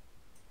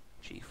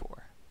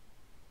 G4.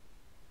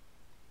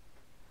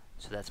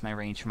 So that's my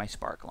range for my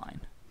spark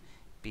line.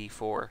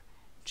 B4,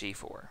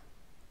 G4.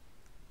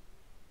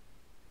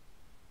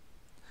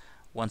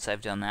 Once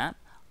I've done that,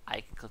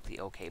 I can click the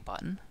OK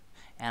button,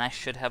 and I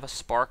should have a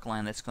spark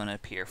line that's going to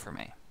appear for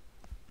me.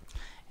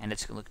 And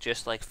it's going to look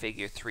just like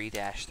figure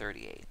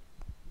 3-38.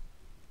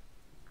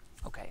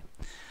 Okay.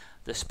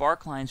 The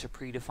spark lines are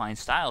predefined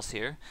styles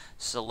here,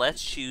 so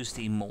let's choose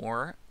the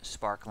More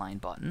Spark Line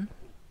button,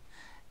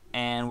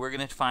 and we're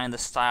going to find the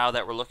style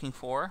that we're looking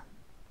for,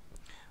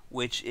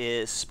 which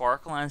is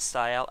Sparkline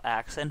Style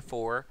Accent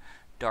 4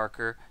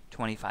 Darker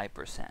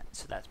 25%.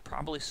 So that's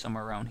probably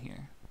somewhere around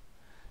here.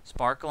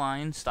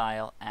 Sparkline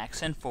Style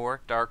Accent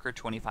 4 Darker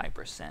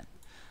 25%.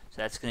 So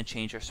that's going to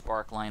change our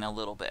spark line a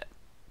little bit.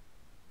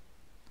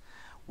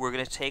 We're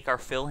going to take our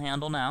fill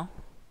handle now,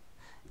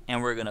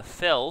 and we're going to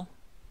fill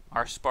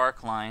our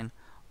spark line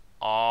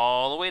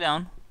all the way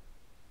down,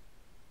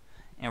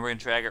 and we're going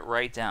to drag it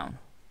right down.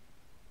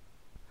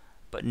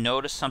 But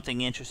notice something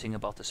interesting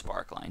about the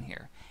spark line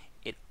here.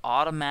 It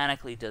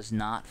automatically does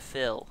not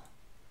fill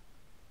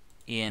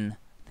in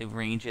the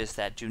ranges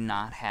that do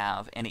not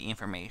have any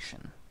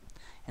information,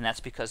 and that's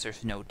because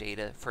there's no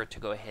data for it to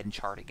go ahead and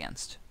chart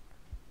against.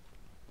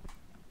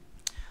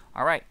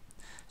 Alright,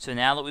 so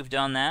now that we've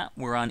done that,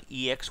 we're on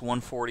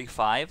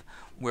EX145,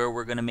 where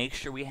we're going to make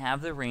sure we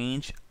have the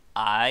range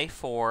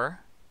I4,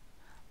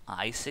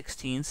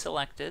 I16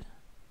 selected.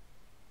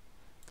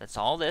 That's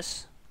all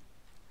this.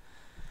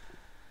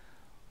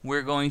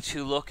 We're going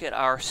to look at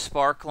our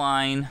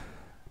Sparkline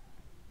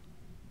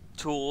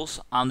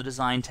tools on the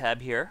Design tab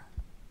here.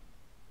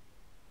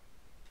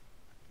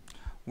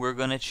 We're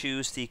going to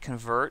choose the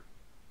Convert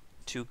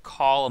to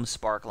Column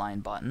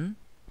Sparkline button.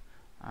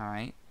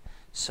 Alright,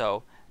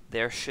 so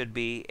there should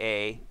be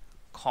a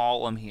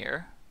column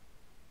here.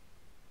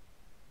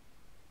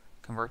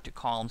 Convert to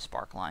Column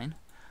Sparkline.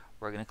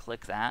 We're going to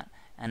click that,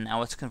 and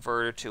now it's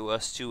converted to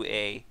us to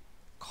a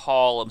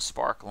column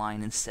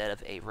sparkline instead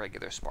of a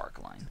regular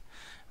sparkline.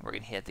 We're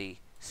going to hit the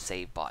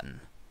Save button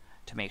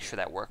to make sure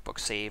that workbook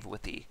saved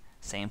with the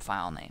same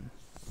file name.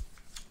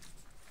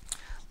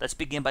 Let's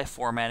begin by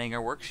formatting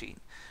our worksheet.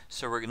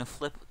 So we're going to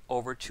flip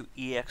over to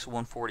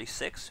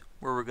EX146,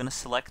 where we're going to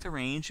select the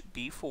range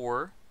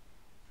B4,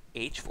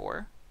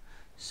 H4.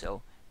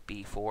 So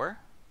B4,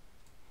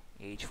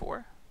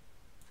 H4.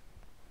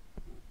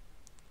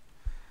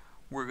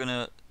 We're going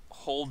to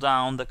hold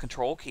down the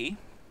Control key.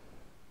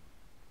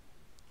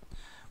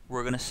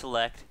 We're going to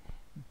select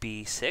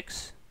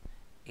B6,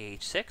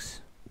 H6.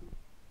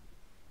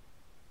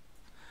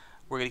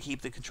 We're going to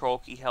keep the Control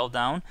key held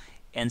down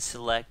and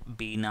select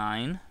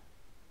B9,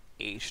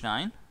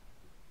 H9,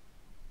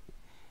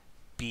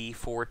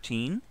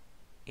 B14,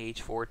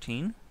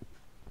 H14,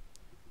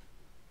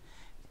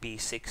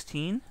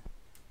 B16,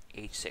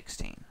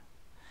 H16.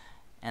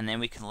 And then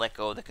we can let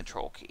go of the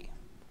Control key.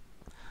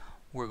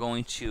 We're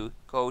going to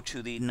go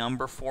to the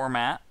number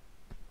format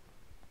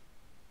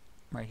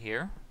right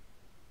here.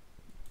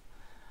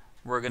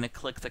 We're going to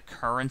click the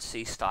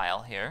currency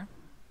style here,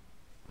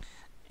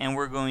 and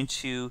we're going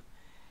to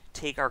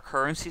take our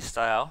currency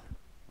style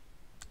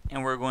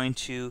and we're going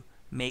to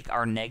make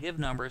our negative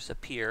numbers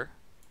appear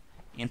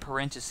in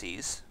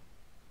parentheses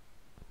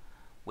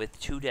with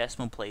 2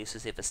 decimal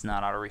places if it's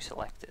not already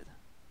selected.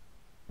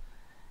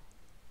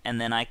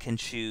 And then I can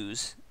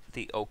choose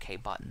the OK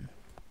button.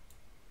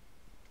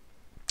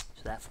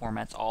 So that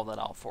formats all that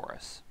out for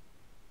us.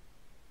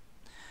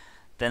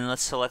 Then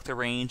let's select the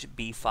range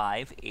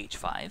B5,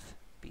 H5,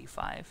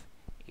 B5,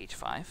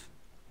 H5.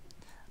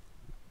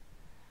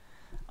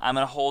 I'm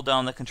going to hold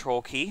down the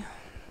Control key,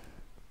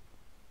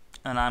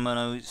 and I'm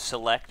going to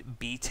select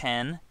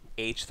B10,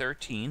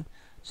 H13.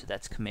 So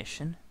that's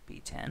commission,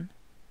 B10,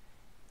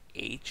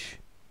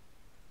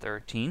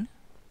 H13.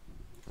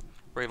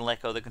 We're going to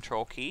let go of the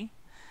Control key,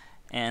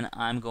 and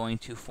I'm going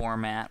to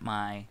format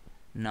my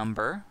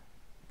number.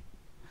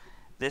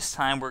 This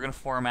time we're going to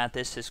format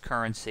this as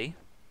currency.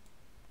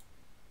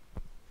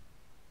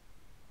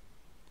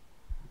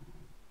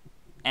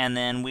 And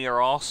then we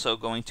are also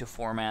going to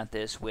format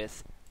this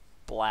with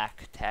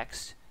black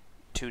text,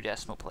 2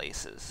 decimal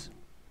places.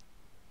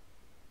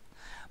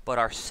 But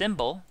our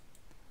symbol,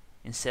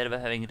 instead of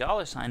having a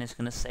 $, is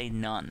going to say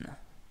none.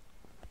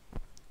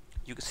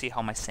 You can see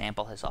how my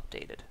sample has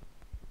updated.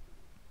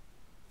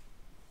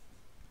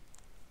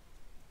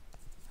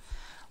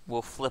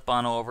 We'll flip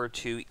on over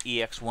to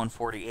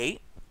EX148,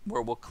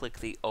 where we'll click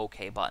the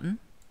OK button.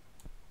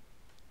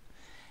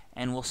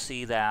 And we'll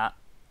see that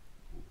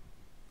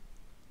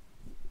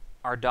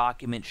our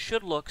document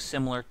should look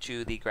similar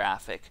to the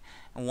graphic.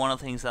 And one of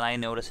the things that I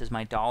notice is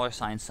my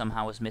 $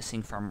 somehow is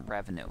missing from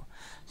revenue.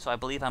 So I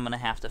believe I'm going to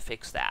have to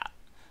fix that.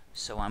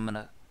 So I'm going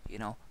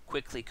to,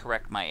 quickly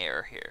correct my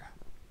error here.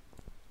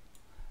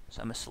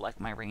 So I'm going to select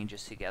my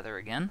ranges together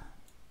again.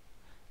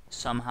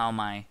 Somehow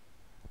my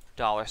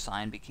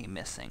 $ became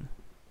missing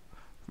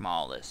from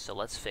all this. So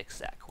let's fix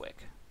that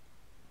quick.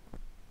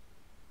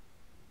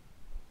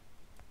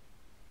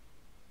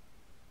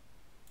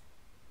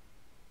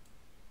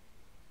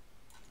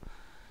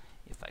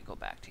 If I go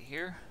back to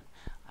here,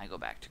 I go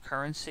back to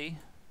currency.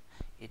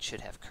 It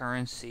should have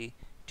currency,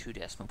 2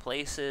 decimal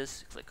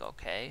places. Click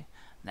OK.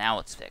 Now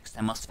it's fixed.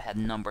 I must have had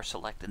number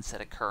selected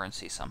instead of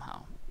currency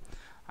somehow.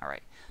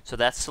 Alright, so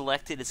that's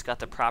selected. It's got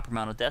the proper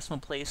amount of decimal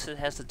places. It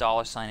has the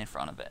 $ in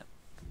front of it.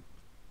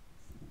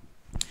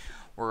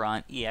 We're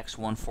on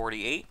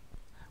EX148.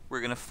 We're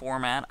going to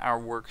format our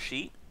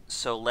worksheet.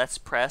 So let's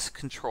press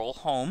Control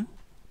Home.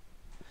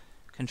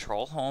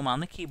 Control Home on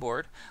the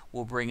keyboard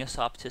will bring us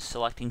up to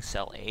selecting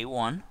cell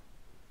A1.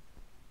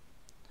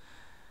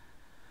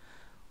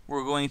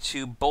 We're going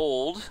to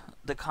bold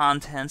the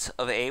contents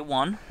of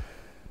A1.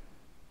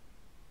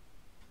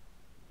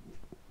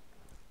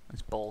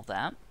 Let's bold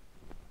that.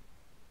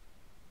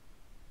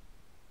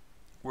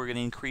 We're going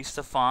to increase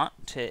the font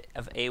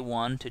of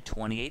A1 to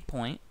 28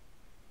 point.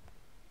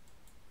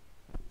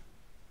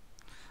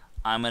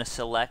 I'm going to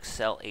select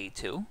cell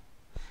A2,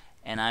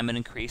 and I'm going to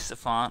increase the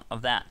font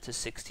of that to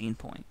 16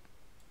 point.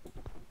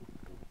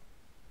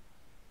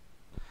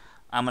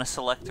 I'm going to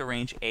select the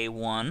range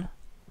A1,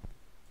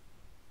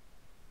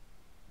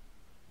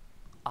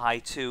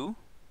 I2,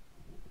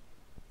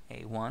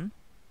 A1,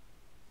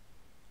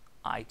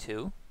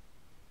 I2,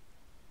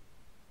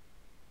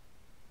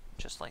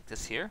 just like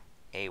this here,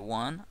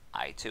 A1,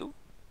 I2.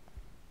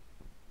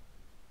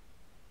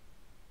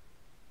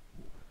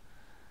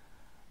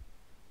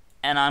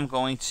 and I'm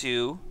going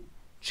to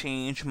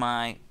change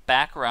my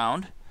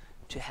background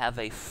to have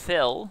a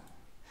fill,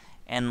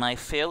 and my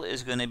fill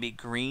is going to be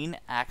green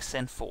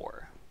accent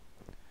 4.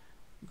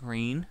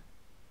 Green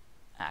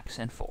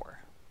accent 4.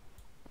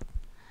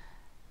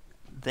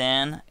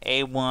 Then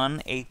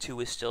A1,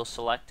 A2 is still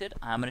selected.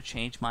 I'm going to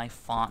change my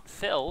font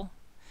fill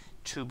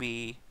to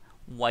be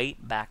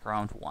white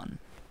background 1.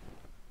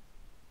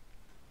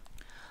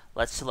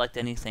 Let's select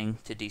anything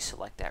to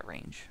deselect that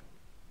range.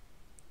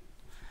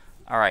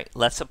 Alright,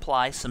 let's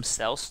apply some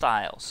cell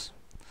styles.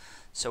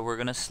 So we're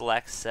going to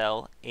select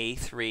cell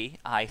A3,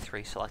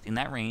 I3, selecting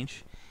that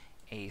range,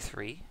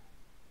 A3,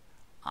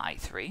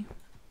 I3.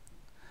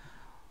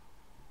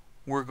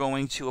 We're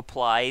going to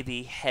apply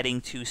the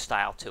heading 2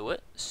 style to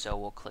it. So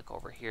we'll click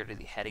over here to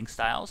the heading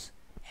styles,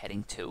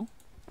 heading 2.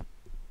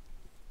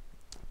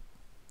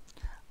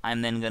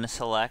 I'm then going to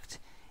select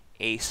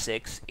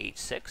A6,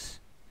 H6,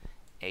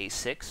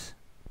 A6,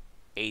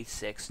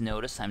 H6.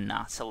 Notice I'm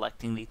not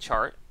selecting the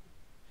chart.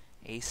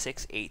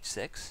 A6,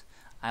 H6.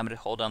 I'm going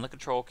to hold down the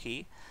control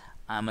key.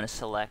 I'm going to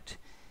select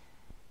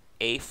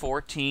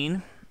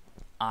A14,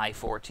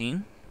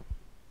 I14,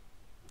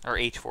 or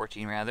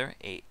H14 rather,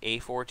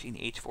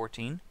 A14,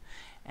 H14,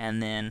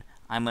 and then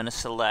I'm going to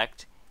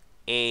select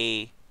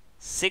A16,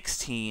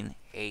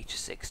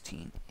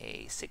 H16,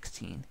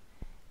 A16,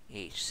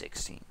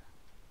 H16.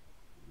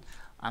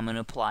 I'm going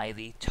to apply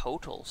the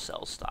total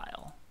cell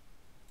style.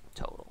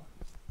 Total.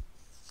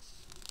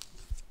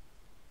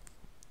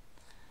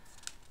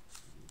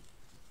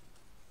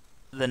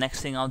 The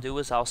next thing I'll do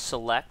is I'll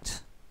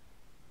select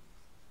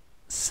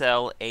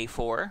cell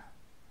A4,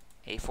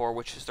 A4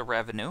 which is the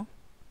revenue.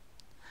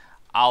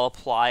 I'll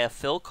apply a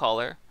fill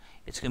color.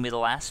 It's going to be the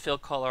last fill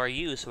color I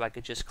use, so I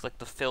could just click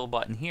the fill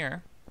button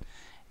here,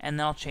 and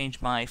then I'll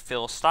change my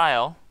fill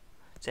style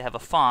to have a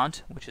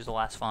font, which is the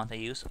last font I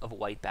use, of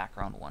white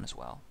background 1 as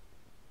well.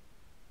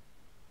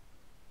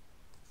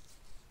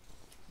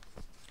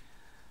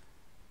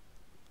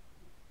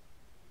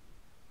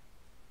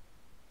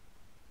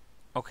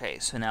 Okay,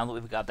 so now that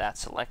we've got that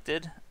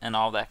selected and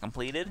all that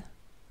completed,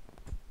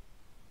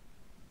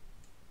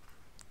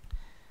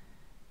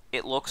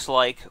 it looks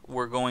like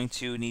we're going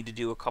to need to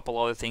do a couple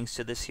other things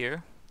to this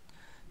here.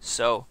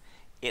 So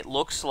it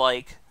looks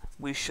like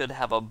we should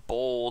have a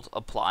bold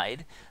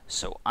applied.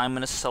 So I'm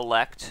going to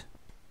select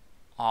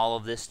all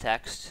of this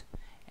text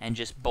and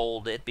just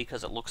bold it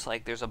because it looks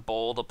like there's a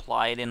bold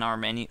applied in our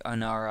menu,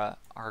 in our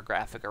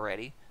graphic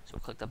already. So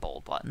we'll click the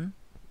bold button.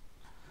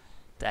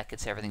 That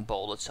gets everything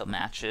bolded so it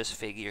matches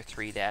figure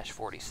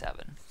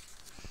 3-47.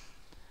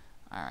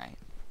 Alright.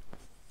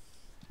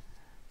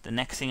 The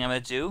next thing I'm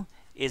going to do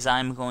is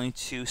I'm going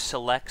to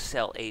select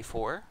cell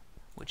A4,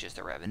 which is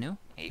the revenue,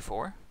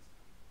 A4.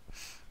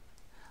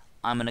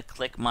 I'm going to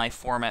click my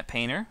Format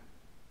Painter,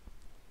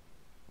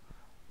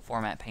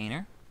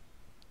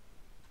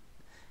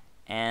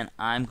 and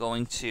I'm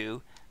going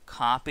to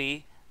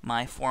copy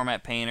my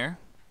Format Painter.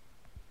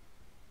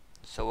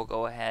 So we'll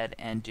go ahead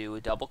and do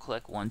a double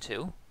click, 1,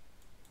 2.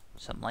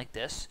 Something like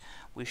this.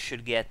 We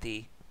should get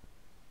the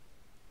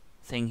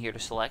thing here to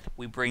select.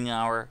 We bring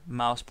our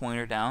mouse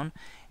pointer down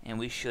and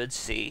we should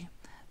see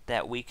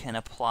that we can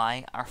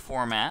apply our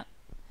format,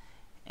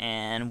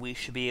 and we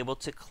should be able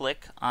to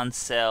click on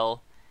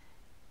cell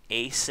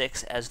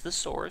A6 as the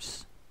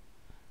source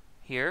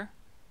here,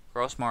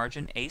 gross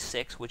margin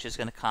A6, which is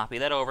going to copy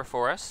that over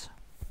for us.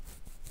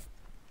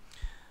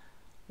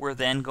 We're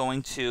then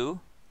going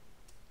to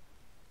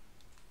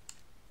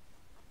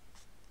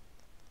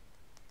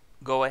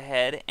go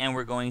ahead and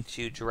we're going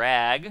to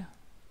drag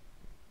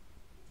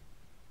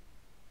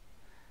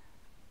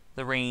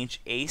the range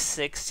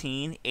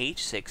A16,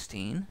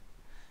 H16.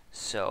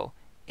 So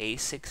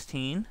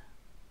A16,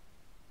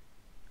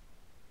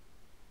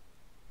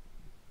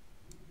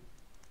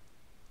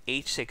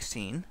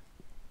 H16.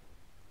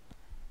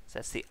 So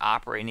that's the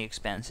operating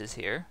expenses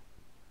here.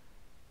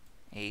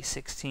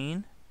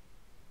 A16,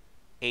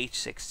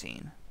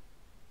 H16.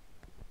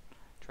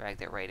 Drag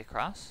that right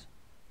across.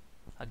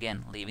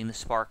 Again, leaving the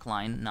spark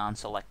line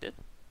non-selected.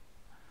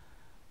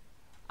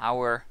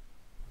 Our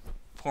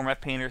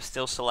Format Painter is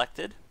still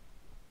selected.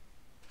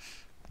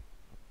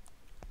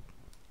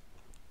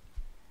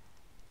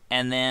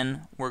 And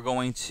then we're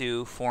going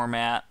to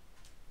format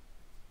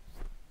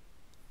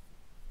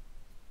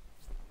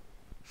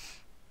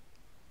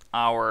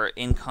our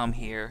income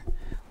here,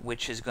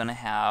 which is going to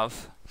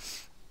have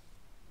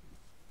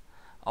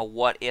a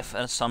what if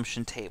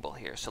assumption table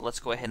here. So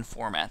let's go ahead and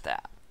format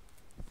that.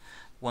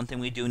 One thing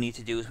we do need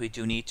to do is we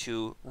do need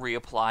to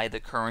reapply the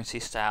currency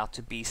style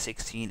to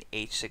B16,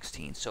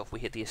 H16. So if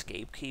we hit the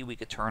escape key, we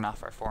could turn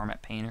off our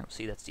Format Painter.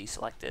 See, that's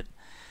deselected.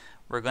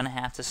 We're going to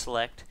have to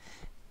select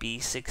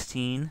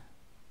B16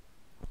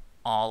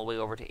 all the way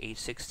over to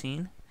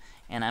H16,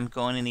 and I'm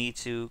going to need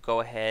to go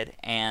ahead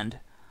and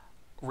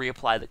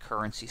reapply the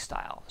currency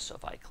style. So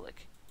if I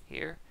click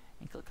here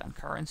and click on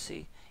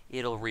currency,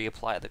 it'll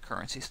reapply the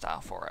currency style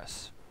for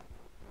us.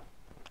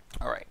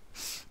 Alright.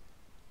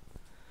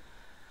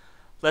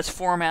 Let's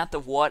format the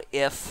what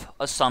if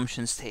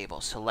assumptions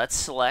table. So let's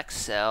select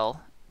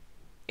cell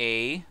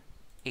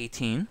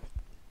A18.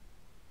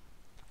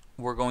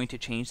 We're going to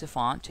change the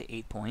font to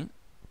 8 point.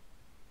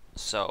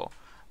 So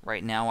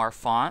right now our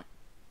font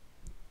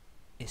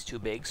is too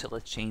big, so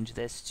let's change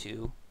this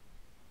to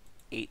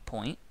 8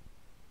 point.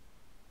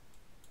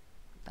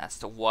 That's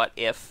the what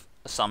if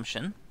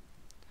assumption.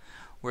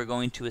 We're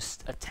going to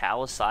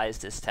italicize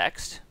this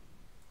text.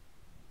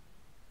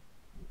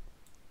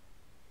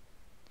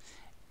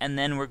 And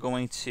then we're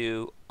going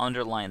to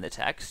underline the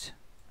text.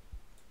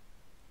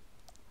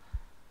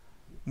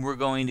 We're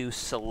going to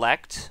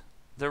select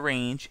the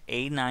range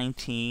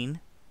A19,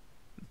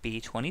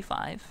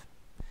 B25,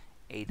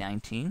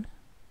 A19,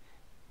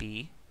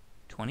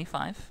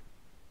 B25.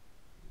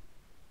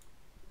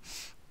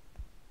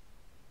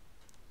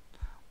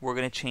 We're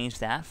going to change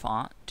that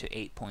font to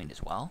 8 point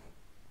as well.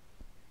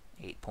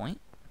 8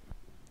 point.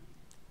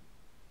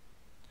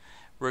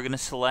 We're going to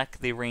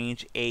select the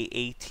range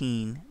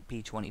A18,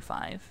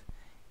 B25,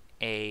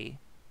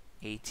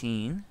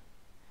 A18,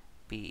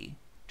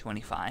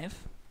 B25.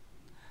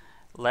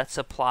 Let's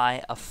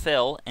apply a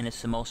fill, and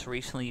it's the most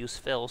recently used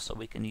fill, so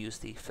we can use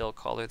the fill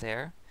color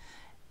there.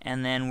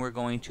 And then we're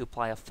going to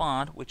apply a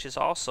font, which is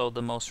also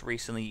the most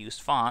recently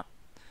used font,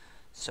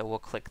 so we'll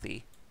click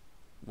the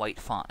white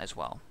font as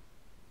well.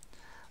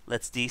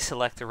 Let's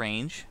deselect the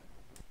range,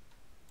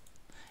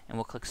 and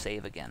we'll click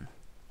Save again.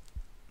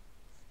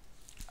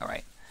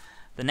 Alright,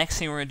 the next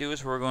thing we're going to do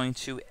is we're going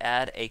to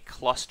add a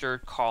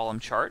clustered column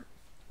chart.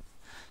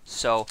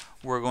 So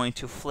we're going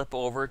to flip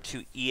over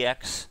to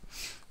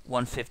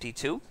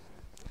EX152.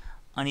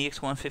 On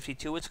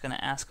EX152, it's going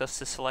to ask us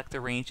to select the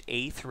range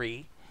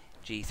A3,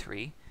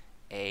 G3,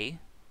 A3,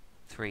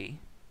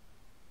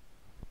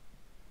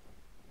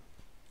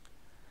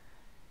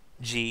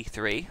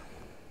 G3,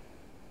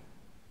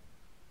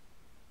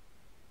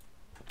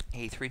 A3,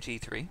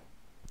 G3.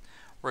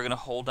 We're going to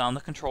hold down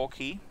the Control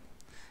key,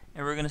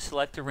 and we're going to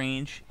select the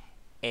range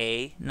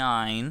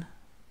A9,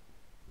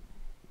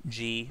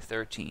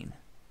 G13.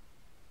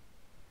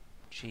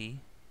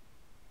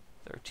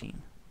 G13.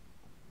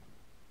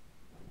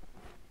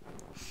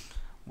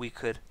 We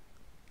could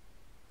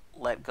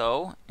let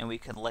go, and we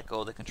can let go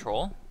of the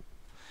control,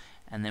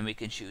 and then we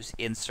can choose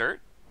Insert.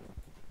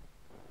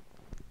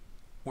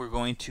 We're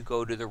going to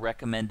go to the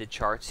recommended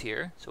charts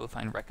here, so we'll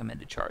find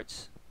recommended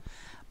charts.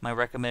 My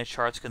recommended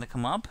chart's going to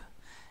come up,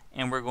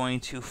 and we're going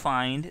to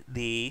find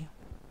the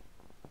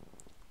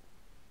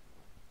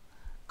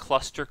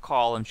cluster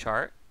column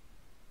chart.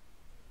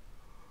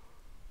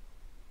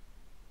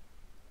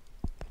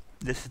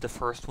 This is the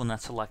first one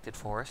that's selected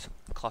for us,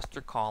 cluster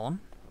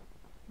column.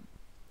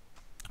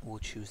 We'll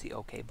choose the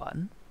OK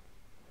button.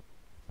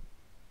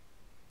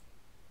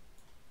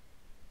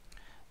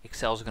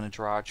 Excel's going to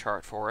draw a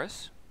chart for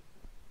us.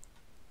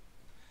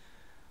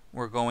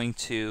 We're going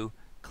to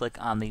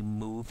click on the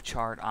Move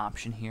Chart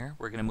option here.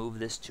 We're going to move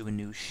this to a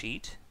new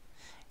sheet.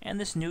 And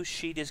this new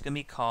sheet is going to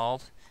be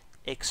called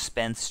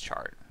Expense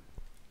Chart.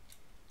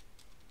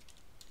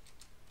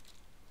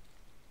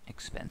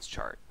 Expense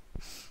Chart.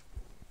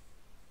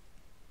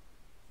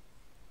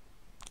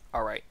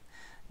 Alright,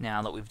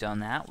 now that we've done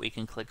that, we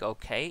can click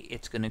OK.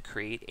 It's going to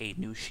create a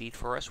new sheet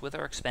for us with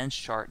our expense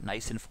chart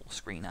nice and full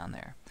screen on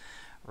there.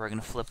 We're going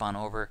to flip on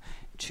over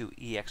to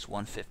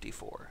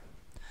EX154.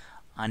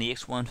 On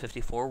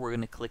EX154, we're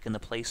going to click in the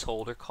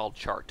placeholder called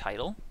Chart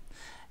Title,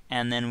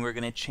 and then we're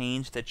going to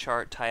change the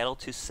chart title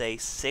to say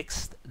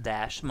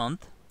 6th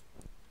month.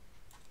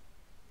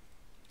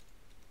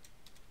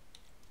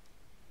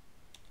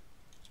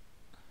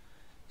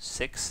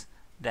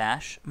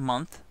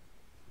 Month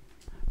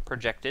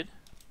projected.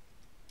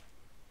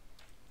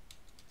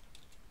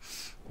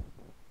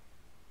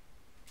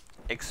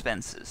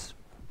 Expenses.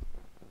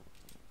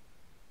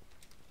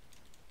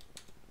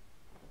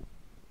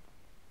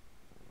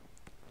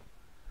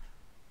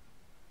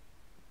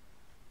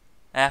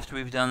 After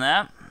we've done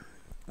that,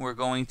 we're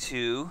going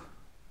to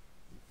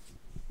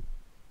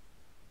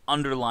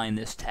underline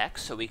this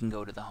text, so we can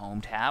go to the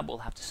Home tab. We'll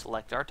have to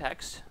select our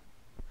text.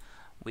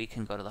 We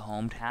can go to the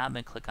Home tab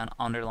and click on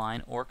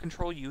Underline, or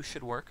Control U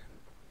should work.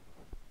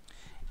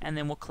 And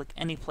then we'll click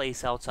any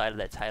place outside of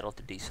that title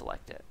to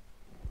deselect it.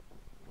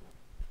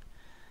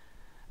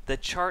 The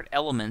chart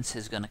elements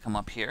is going to come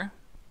up here.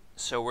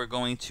 So we're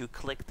going to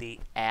click the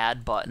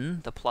Add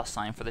button, the plus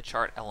sign for the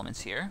chart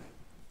elements here.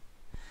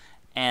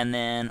 And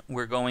then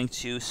we're going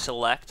to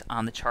select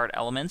on the chart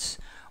elements.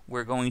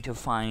 We're going to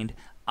find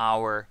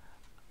our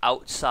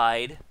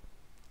outside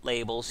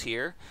labels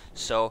here.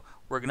 So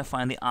we're going to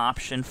find the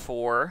option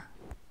for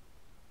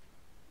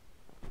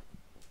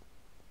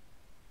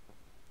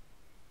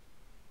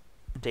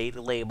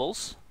data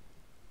labels,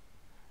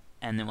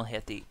 and then we'll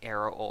hit the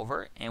arrow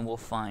over and we'll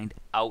find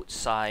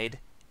outside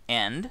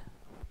end,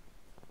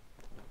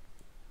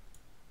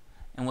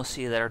 and we'll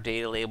see that our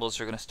data labels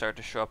are going to start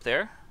to show up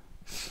there.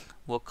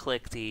 We'll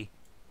click the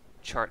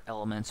chart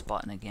elements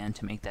button again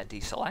to make that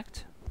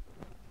deselect.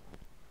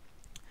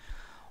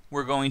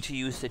 We're going to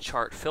use the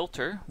chart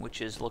filter, which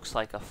looks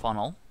like a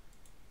funnel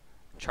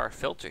chart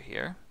filter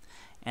here,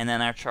 and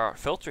then our chart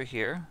filter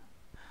here,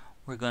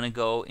 we're going to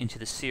go into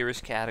the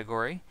series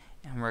category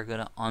and we're going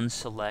to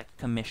unselect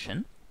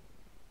commission.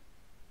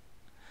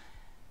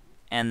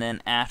 And then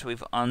after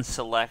we've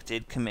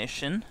unselected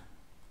commission,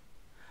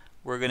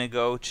 we're going to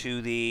go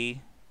to the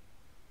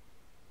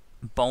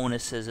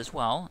bonuses as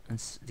well and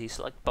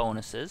deselect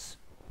bonuses.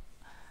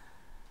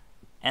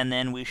 And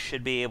then we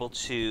should be able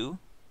to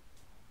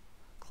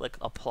click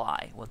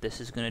apply. What this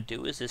is going to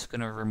do is this is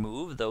going to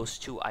remove those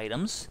two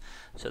items,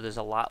 so there's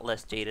a lot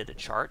less data to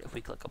chart. If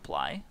we click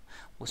apply,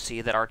 we'll see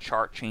that our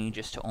chart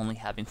changes to only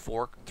having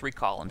three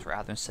columns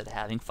rather instead of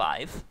having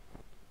 5.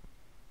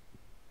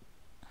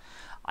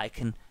 I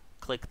can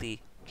click the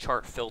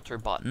chart filter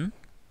button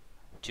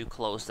to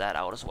close that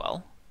out as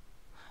well,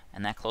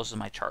 and that closes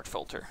my chart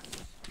filter.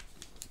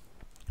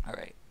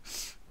 Alright,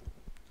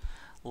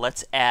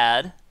 let's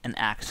add an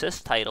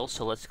axis title,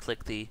 so let's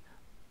click the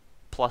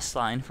plus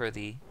sign for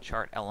the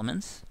chart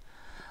elements.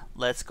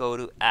 Let's go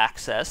to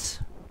Access,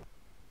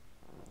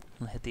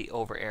 we'll hit the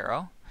over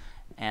arrow,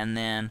 and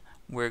then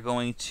we're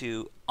going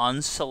to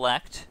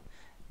unselect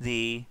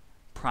the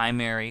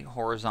primary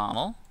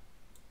horizontal.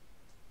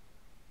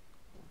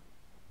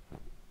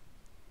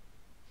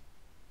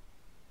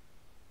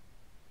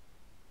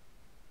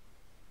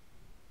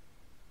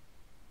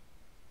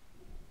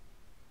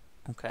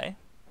 Okay.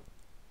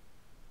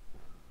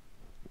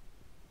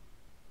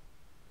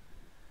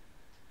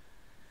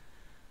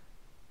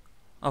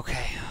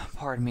 Okay,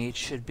 pardon me, it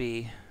should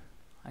be,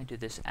 I did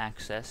this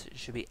access, it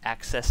should be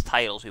access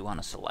titles we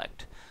want to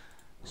select.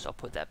 So I'll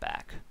put that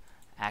back.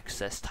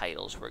 Access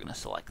titles, we're going to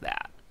select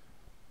that.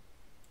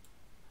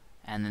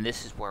 And then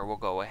this is where we'll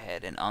go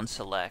ahead and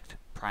unselect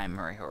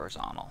primary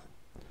horizontal.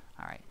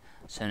 Alright,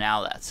 so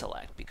now that's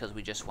select because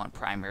we just want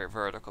primary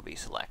vertical be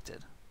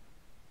selected.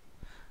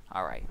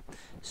 Alright,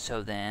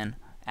 so then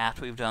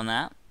after we've done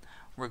that,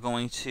 we're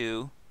going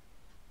to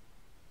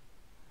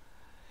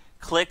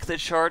click the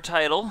chart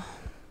title,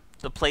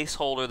 the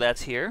placeholder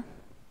that's here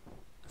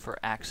for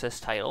access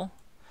title.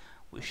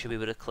 We should be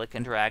able to click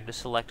and drag to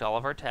select all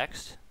of our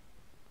text.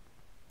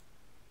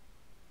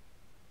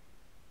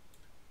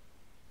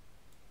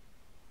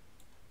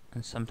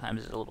 And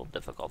sometimes it's a little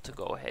difficult to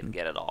go ahead and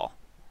get it all.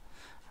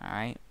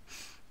 Alright.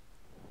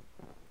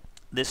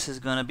 This is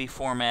going to be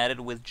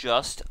formatted with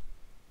just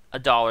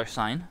a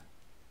 $sign.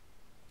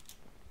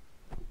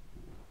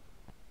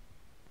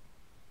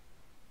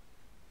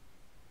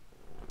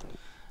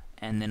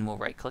 And then we'll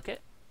right click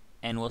it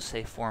and we'll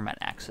say format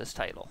access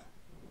title.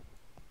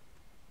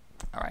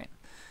 Alright,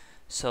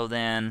 so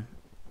then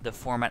the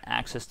format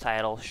access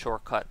title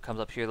shortcut comes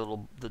up here,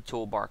 the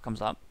toolbar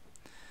comes up.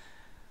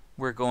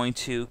 We're going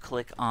to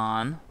click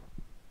on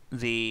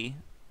the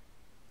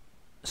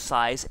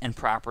size and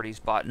properties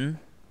button.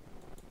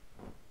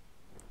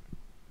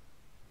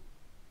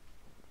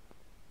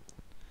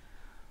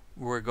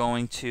 We're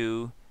going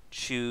to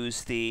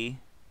choose the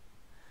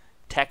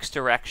text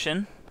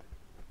direction,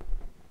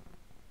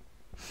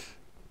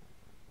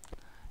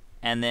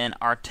 and then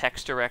our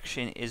text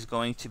direction is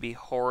going to be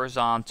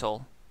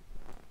horizontal,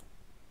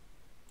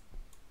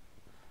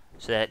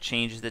 so that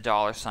changes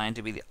the $sign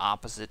to be the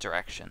opposite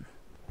direction.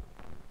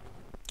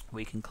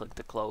 We can click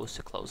the close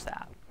to close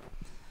that.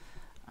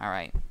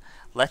 Alright,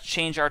 let's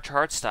change our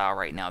chart style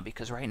right now,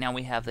 because right now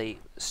we have the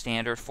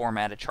standard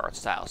formatted chart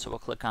style. So we'll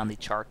click on the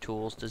Chart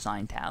Tools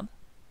Design tab.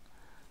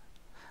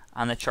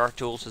 On the Chart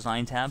Tools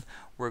Design tab,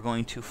 we're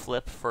going to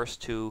flip first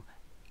to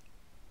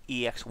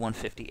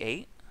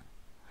EX158,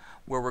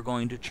 where we're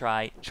going to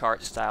try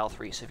Chart Style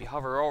 3. So if you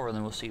hover over,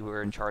 then we'll see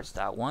we're in Chart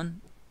Style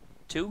 1,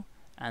 2,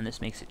 and this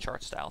makes it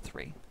Chart Style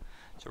 3.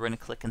 So we're going to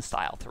click in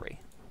Style 3.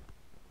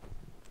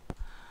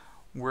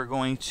 We're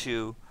going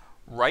to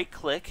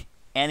right-click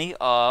any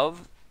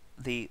of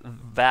the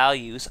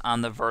values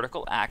on the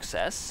vertical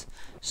axis.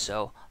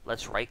 So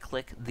let's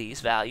right-click these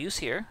values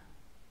here,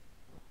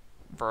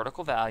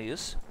 vertical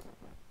values.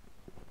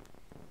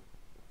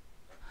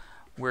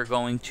 We're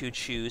going to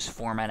choose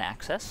Format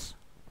Axis.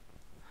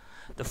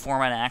 The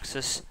Format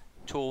Axis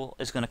tool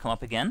is going to come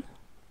up again.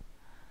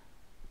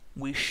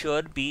 We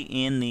should be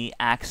in the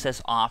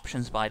Axis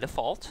options by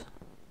default.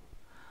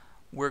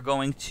 We're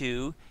going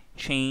to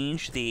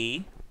change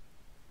the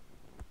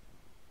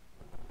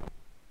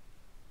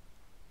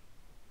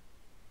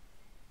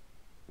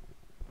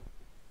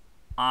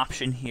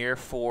option here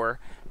for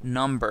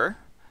number.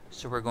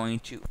 So we're going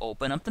to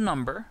open up the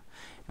number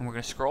and we're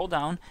going to scroll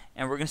down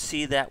and we're going to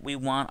see that we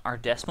want our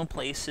decimal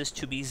places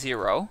to be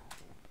 0.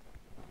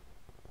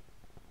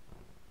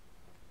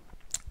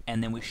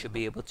 And then we should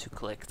be able to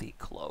click the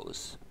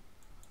close.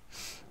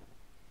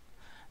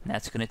 And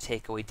that's going to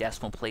take away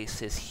decimal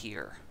places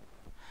here.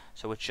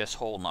 So it's just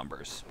whole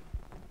numbers.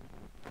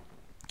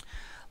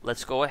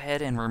 Let's go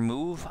ahead and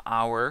remove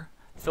our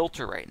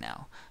filter right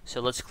now.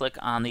 So let's click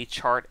on the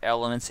Chart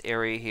Elements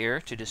area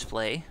here to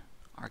display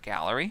our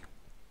gallery.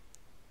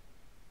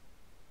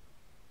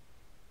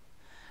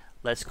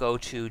 Let's go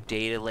to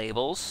Data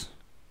Labels.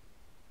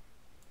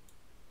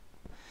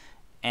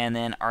 And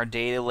then our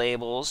data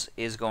labels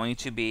is going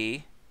to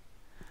be,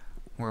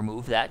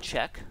 remove that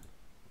check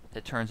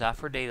that turns off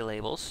for data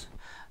labels.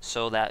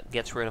 So that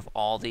gets rid of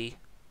all the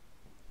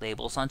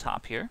labels on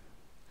top here.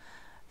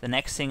 The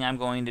next thing I'm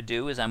going to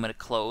do is I'm going to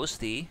close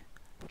the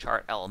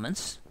chart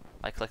elements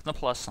by clicking the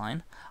plus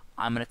sign.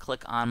 I'm going to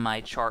click on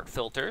my chart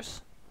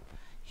filters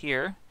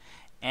here,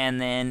 and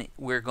then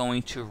we're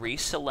going to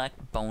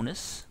reselect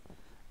bonus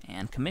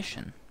and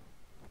commission.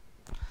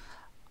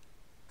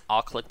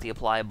 I'll click the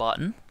apply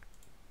button,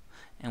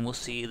 and we'll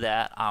see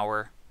that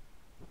our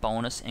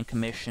bonus and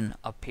commission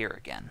appear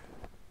again.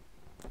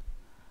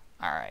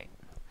 Alright,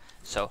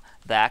 so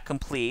that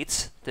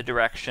completes the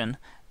direction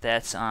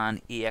that's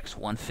on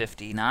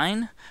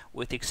EX159,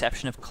 with the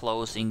exception of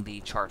closing the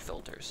chart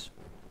filters.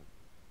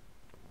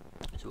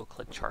 So we'll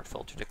click chart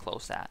filter to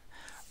close that.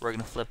 We're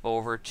going to flip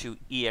over to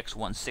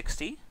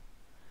EX160,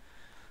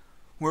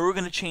 where we're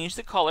going to change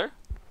the color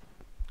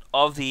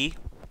of the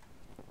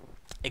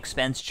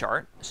expense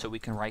chart. So we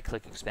can right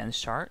click expense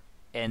chart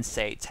and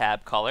say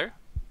tab color.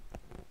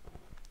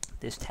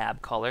 This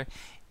tab color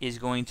is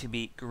going to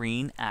be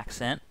green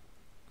accent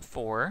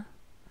 4,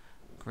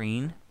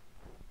 green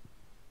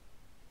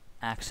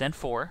accent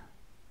 4.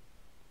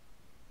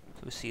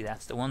 So we see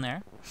that's the one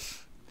there.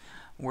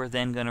 We're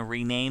then going to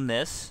rename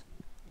this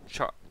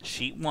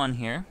sheet 1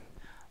 here.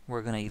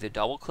 We're going to either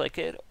double click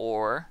it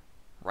or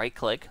right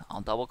click.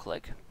 I'll double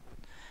click.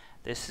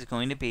 This is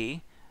going to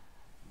be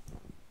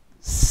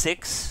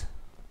 6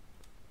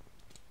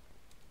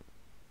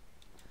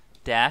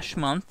 dash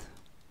month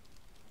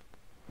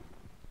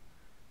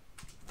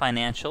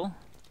financial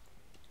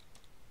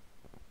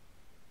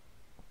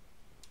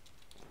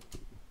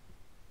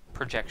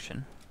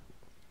projection.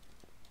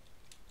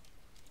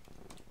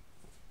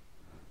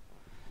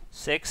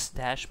 6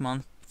 dash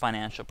month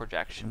financial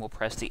projection. We'll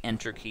press the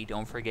enter key.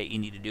 Don't forget you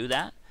need to do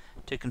that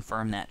to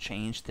confirm that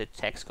change. The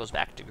text goes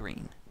back to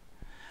green.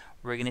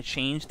 We're going to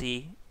change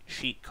the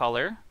sheet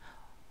color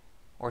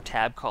or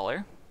tab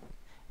color.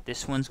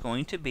 This one's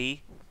going to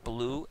be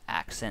blue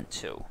accent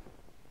 2.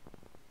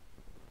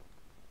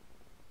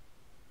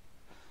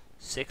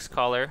 6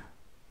 color,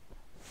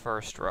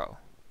 first row,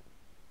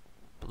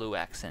 blue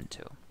accent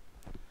 2.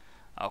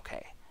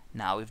 Okay,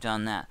 now we've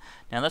done that.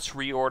 Now let's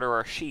reorder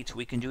our sheets.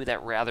 We can do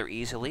that rather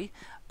easily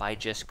by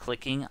just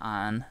clicking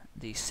on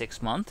the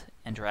 6 month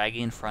and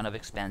dragging in front of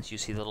expense. You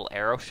see the little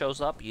arrow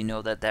shows up, you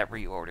know that that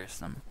reorders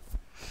them.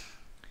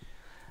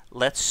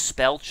 Let's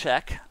spell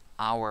check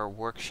our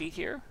worksheet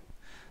here.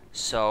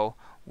 So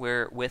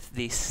we're with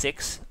the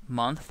 6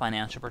 month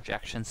financial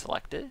projection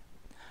selected.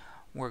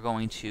 We're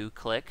going to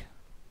click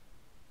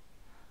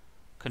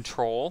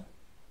Control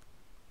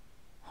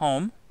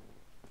Home.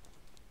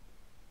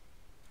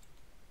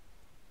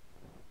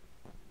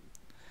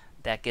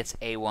 That gets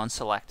A1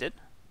 selected.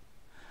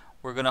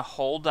 We're going to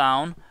hold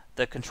down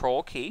the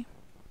Control key,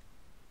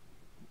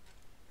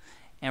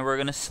 and we're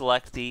going to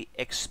select the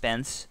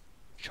Expense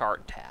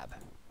Chart tab.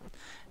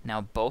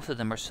 Now both of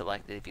them are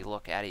selected. If you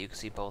look at it, you can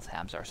see both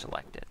tabs are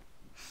selected.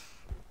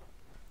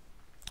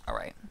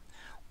 Alright,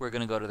 we're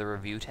going to go to the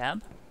Review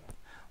tab.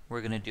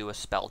 We're going to do a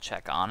spell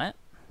check on it.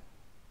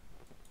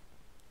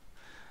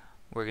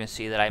 We're going to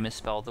see that I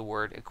misspelled the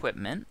word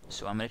equipment,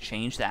 so I'm going to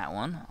change that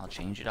one. I'll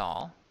change it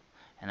all.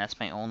 And that's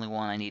my only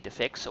one I need to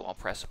fix, so I'll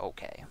press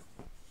OK.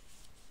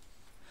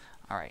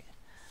 Alright.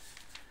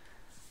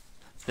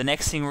 The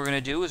next thing we're going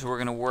to do is we're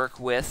going to work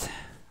with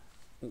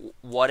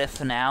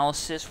what-if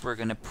analysis. We're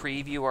going to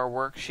preview our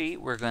worksheet.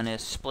 We're going to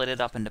split it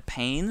up into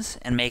panes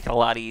and make it a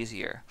lot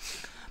easier.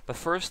 But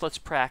first, let's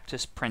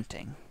practice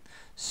printing.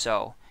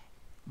 So,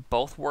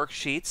 both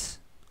worksheets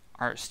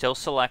are still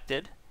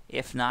selected.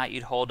 If not,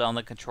 you'd hold down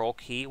the Control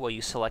key while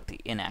you select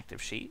the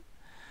inactive sheet.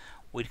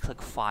 We'd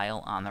click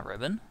File on the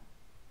ribbon.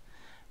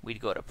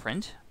 We'd go to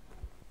Print.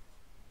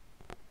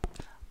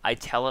 I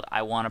tell it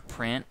I want to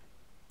print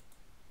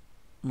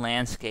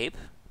landscape.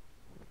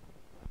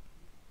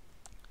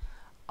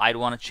 I'd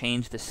want to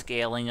change the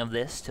scaling of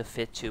this to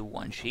fit to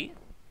one sheet.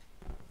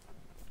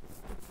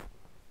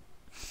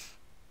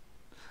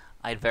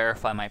 I'd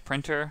verify my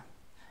printer,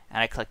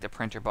 and I click the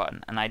printer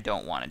button, and I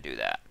don't want to do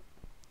that.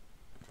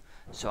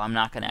 So I'm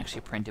not going to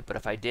actually print it, but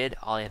if I did,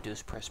 all I have to do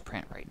is press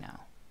print right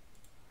now.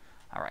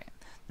 Alright,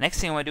 next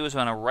thing I want to do is I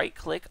want to right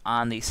click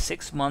on the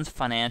 6 month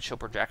financial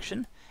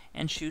projection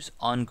and choose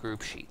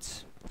Ungroup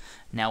Sheets.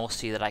 Now we'll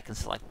see that I can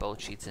select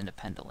both sheets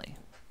independently.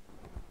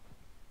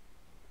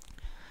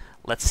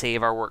 Let's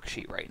save our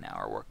worksheet right now,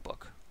 our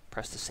workbook.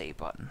 Press the Save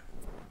button.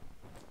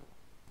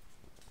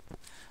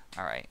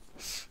 Alright,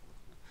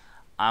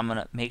 I'm going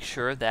to make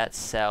sure that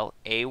cell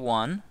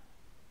A1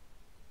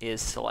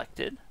 is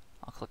selected.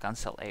 I'll click on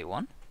cell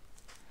A1.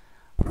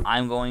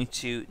 I'm going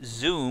to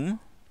zoom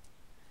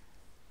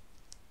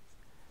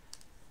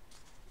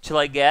till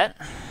I get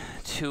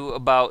to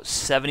about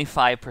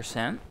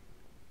 75%.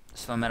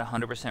 So I'm at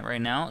 100%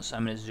 right now, so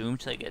I'm going to zoom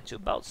till I get to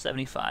about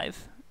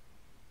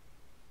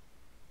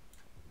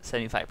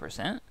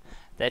 75%.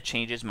 That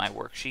changes my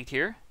worksheet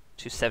here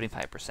to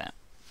 75%.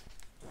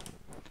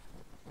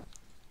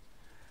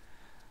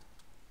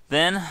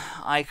 Then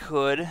I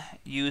could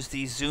use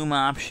the zoom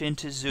option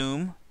to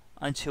zoom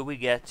until we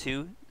get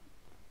to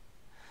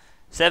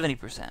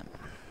 70%.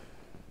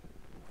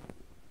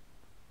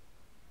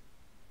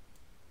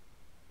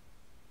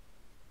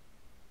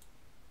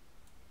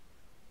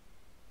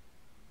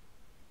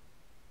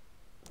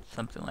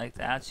 something like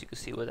that, so you can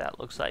see what that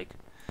looks like.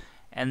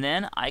 And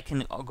then I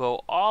can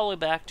go all the way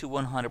back to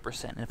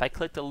 100%. And if I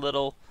click the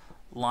little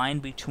line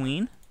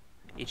between,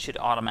 it should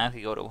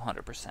automatically go to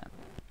 100%.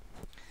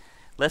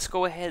 Let's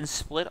go ahead and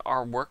split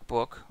our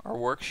workbook, our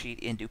worksheet,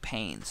 into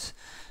panes.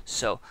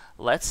 So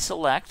let's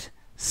select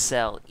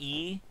cell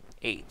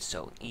E8.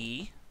 So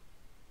E8,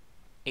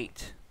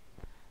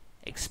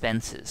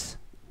 expenses.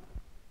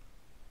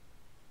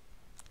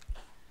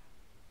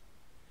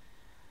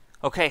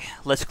 Okay,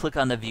 let's click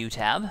on the View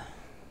tab.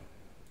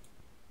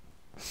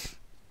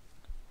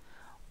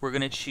 We're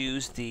going to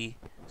choose the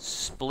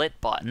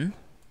Split button,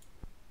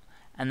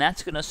 and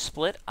that's going to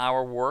split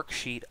our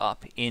worksheet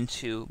up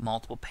into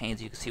multiple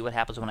panes. You can see what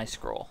happens when I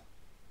scroll.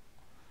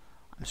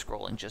 I'm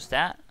scrolling just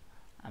that.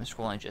 I'm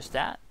scrolling just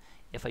that.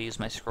 If I use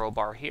my scroll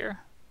bar here,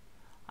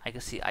 I can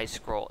see I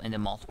scroll into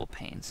multiple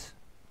panes.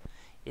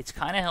 It's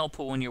kind of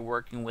helpful when you're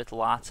working with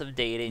lots of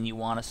data and you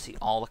want to see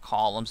all the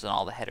columns and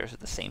all the headers at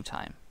the same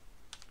time.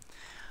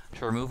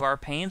 To remove our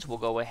panes, we'll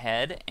go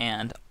ahead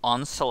and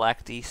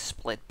unselect the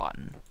Split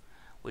button,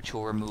 which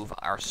will remove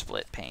our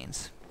split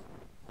panes.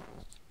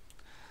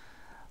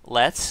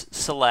 Let's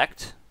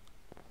select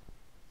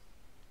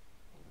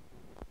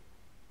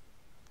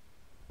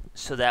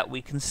so that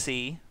we can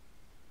see,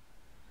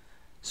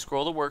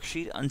 scroll the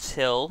worksheet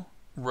until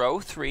row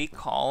 3,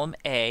 column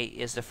A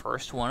is the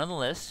first one on the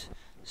list.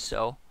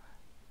 So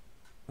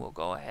we'll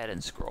go ahead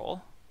and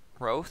scroll.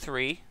 Row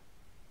 3,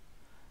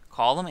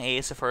 column A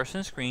is the first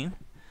on the screen.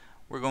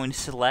 We're going to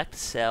select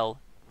cell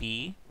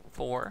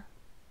B4.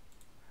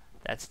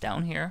 That's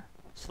down here.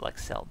 Select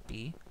cell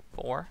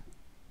B4.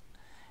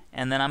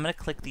 And then I'm going to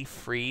click the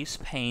Freeze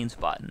Panes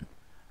button.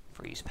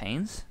 Freeze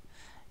Panes.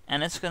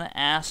 And it's going to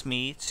ask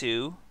me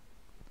to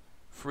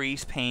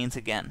freeze panes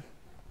again.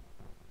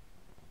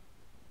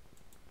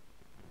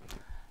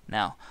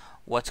 Now,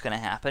 what's going to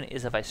happen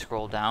is if I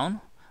scroll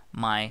down,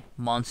 my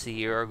months a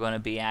year are going to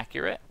be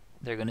accurate.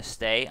 They're going to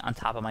stay on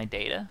top of my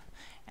data.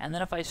 And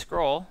then if I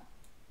scroll,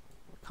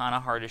 kind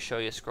of hard to show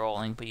you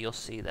scrolling, but you'll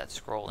see that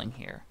scrolling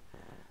here,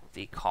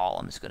 the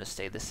column is going to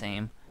stay the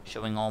same,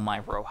 showing all my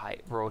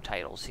row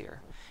titles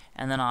here.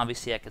 And then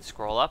obviously I could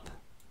scroll up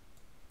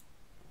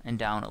and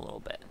down a little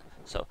bit.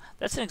 So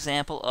that's an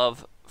example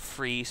of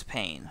freeze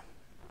pane.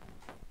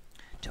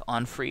 To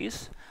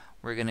unfreeze,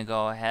 we're going to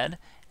go ahead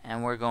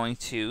and we're going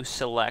to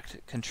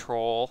select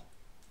Control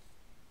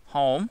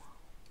Home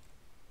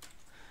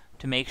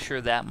to make sure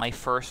that my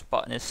first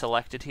button is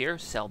selected here.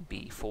 Cell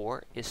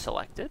B4 is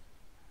selected.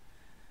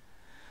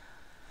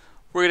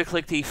 We're going to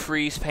click the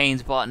Freeze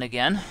Panes button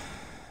again,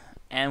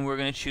 and we're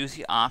going to choose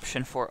the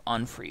option for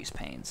Unfreeze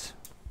Panes.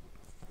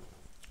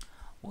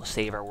 We'll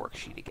save our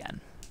worksheet again.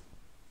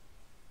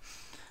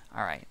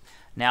 Alright,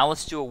 now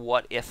let's do a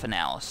what-if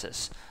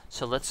analysis.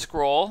 So let's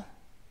scroll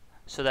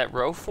so that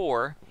row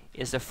 4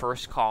 is the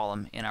first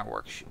column in our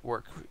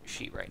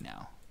worksheet right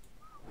now.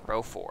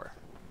 Row 4.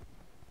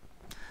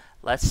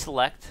 Let's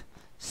select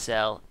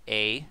cell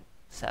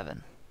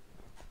A7.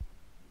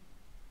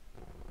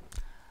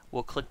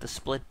 We'll click the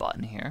Split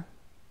button here.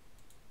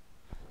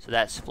 So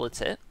that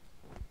splits it.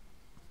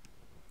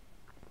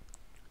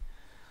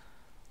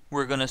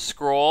 We're going to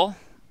scroll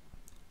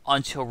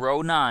until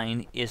row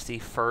 9 is the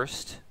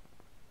first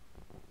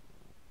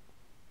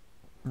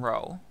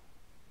row.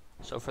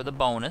 So for the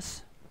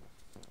bonus,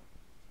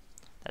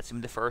 that's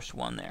going to be the first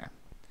one there.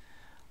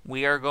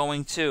 We are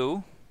going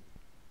to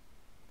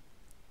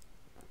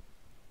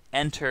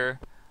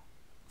enter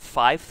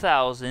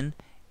 5,000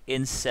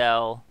 in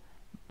cell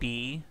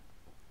B20.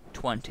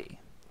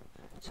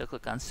 So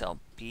click on cell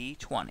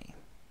B20.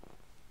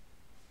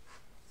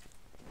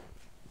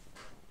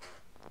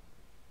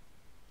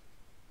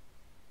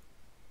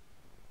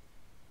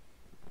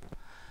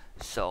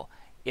 So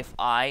if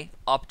I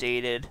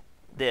updated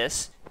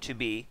this to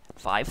be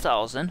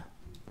 5,000,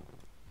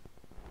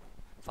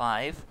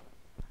 5,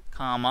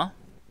 comma,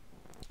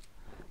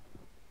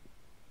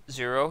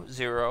 0,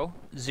 0,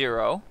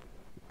 0,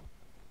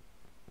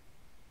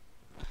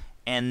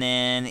 and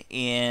then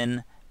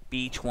in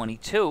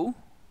B22,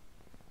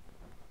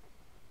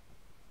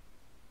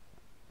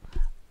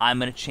 I'm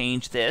going to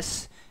change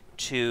this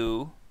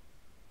to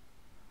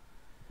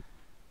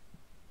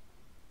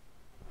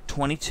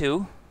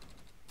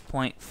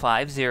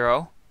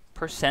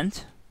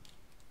 22.50%.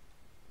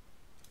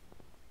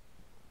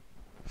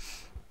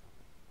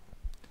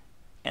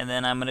 And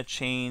then I'm going to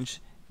change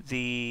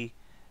the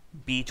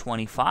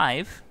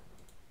B25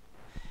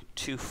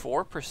 to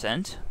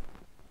 4%.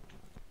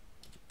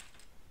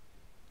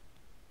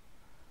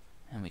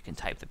 And we can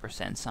type the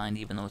percent sign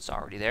even though it's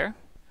already there.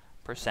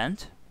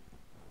 Percent.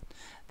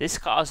 This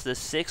caused the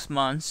 6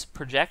 months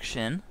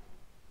projection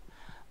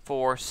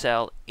for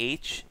cell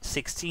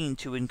H16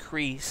 to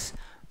increase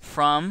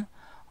from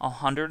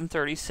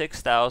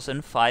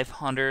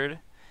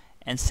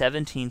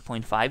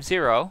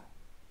 136,517.50.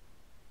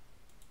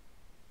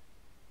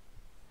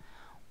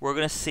 We're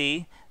going to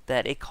see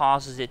that it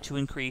causes it to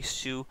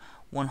increase to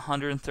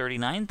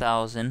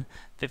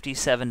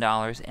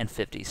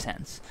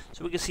 $139,057.50.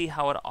 So we can see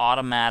how it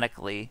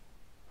automatically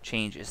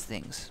changes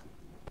things.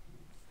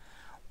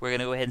 We're going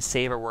to go ahead and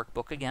save our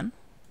workbook again.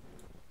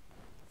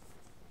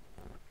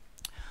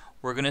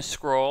 We're going to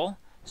scroll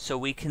so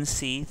we can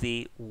see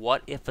the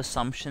what if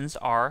assumptions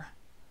are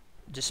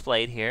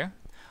displayed here.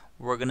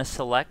 We're going to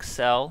select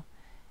cell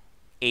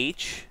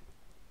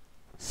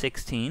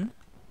H16,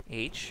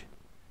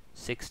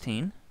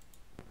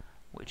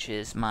 which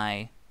is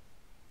my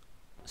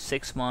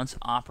 6 months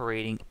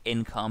operating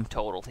income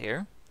total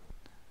here.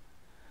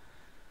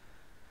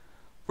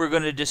 We're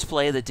going to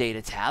display the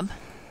data tab.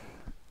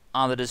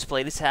 On the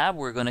display tab,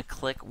 we're going to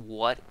click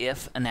what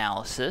if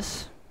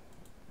analysis.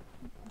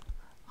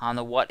 On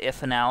the what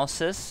if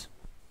analysis,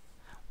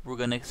 we're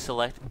going to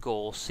select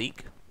goal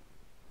seek.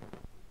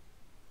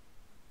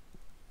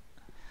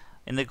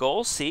 In the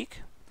goal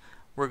seek,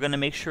 we're going to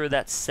make sure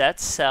that set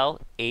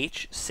cell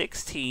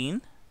H16,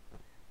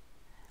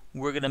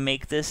 we're going to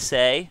make this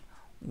say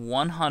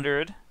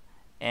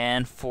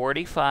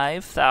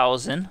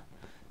 145,000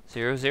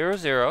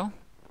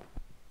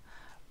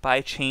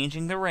 by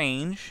changing the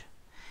range,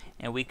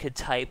 and we could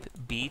type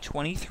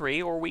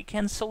B23 or we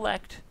can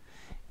select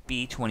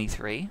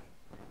B23,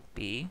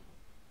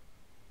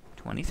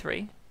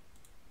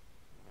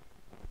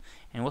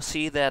 and we'll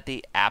see that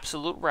the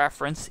absolute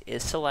reference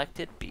is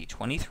selected,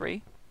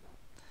 B23.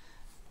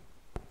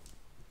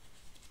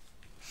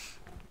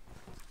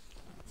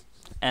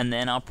 And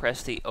then I'll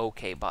press the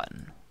OK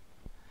button.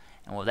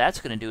 And what that's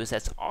going to do is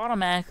that's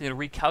automatically going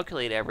to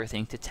recalculate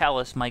everything to tell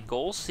us my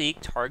goal seek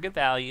target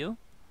value,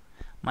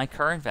 my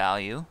current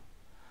value.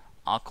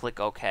 I'll click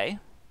OK.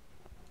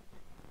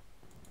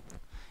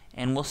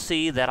 And we'll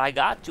see that I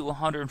got to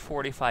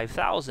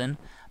 145,000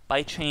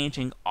 by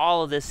changing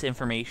all of this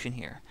information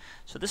here.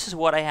 So this is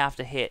what I have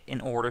to hit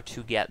in order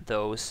to get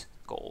those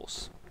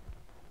goals.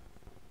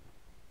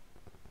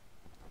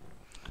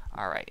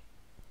 Alright.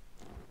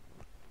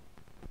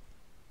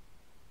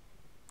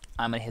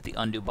 I'm going to hit the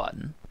undo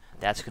button.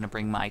 That's going to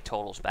bring my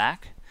totals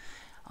back.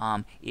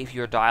 If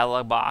your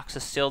dialog box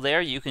is still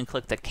there, you can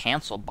click the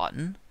cancel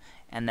button,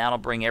 and that'll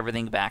bring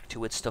everything back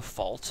to its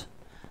default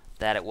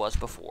that it was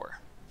before.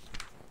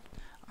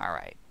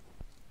 Alright.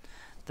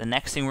 The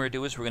next thing we're going to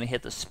do is we're going to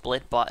hit the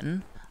split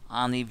button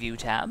on the view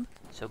tab.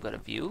 So go to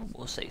view,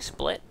 we'll say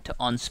split to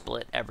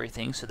unsplit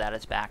everything so that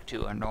it's back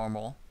to a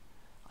normal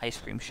ice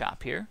cream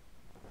shop here.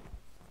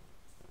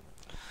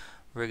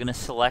 We're going to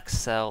select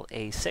cell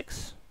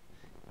A6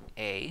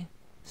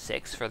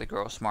 for the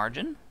gross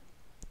margin.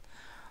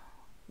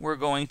 We're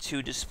going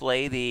to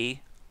display the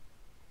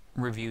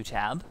review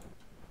tab,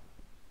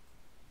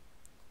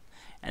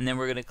 and then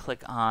we're going to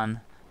click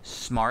on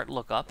Smart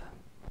Lookup,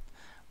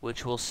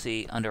 which we'll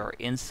see under our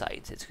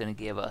insights. It's going to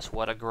give us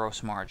what a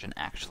gross margin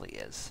actually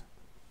is.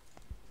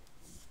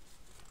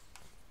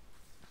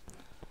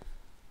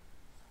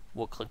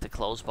 We'll click the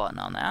close button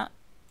on that.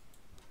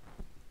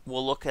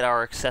 We'll look at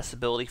our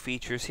accessibility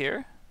features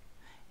here.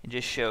 It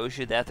just shows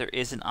you that there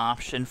is an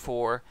option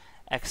for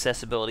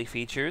accessibility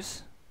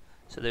features.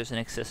 So there's an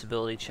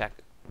accessibility check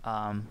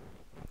item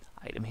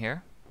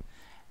here.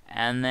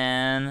 And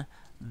then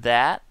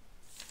that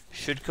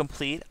should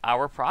complete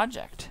our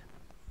project.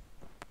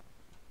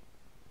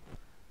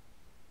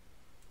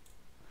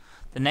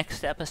 The next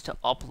step is to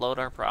upload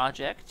our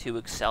project to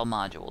Excel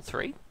Module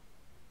 3.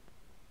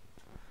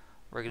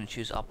 We're going to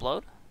choose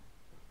Upload.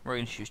 We're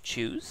going to choose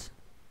Choose.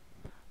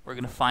 We're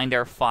going to find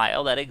our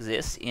file that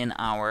exists in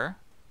our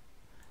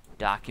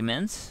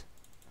Documents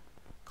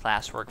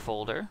Classwork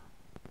folder.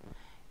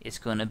 It's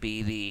going to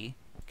be the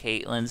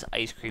Caitlin's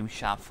Ice Cream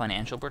Shop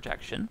Financial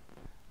Projection.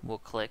 We'll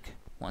click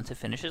once it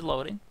finishes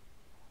loading.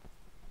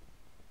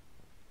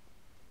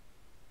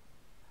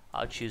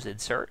 I'll choose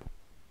Insert.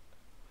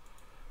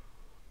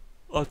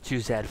 I'll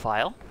choose Add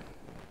File.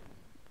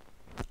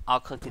 I'll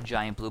click the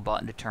giant blue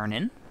button to turn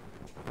in.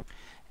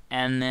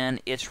 And then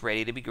it's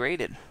ready to be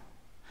graded.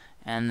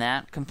 And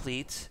that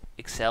completes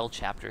Excel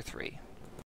Chapter 3.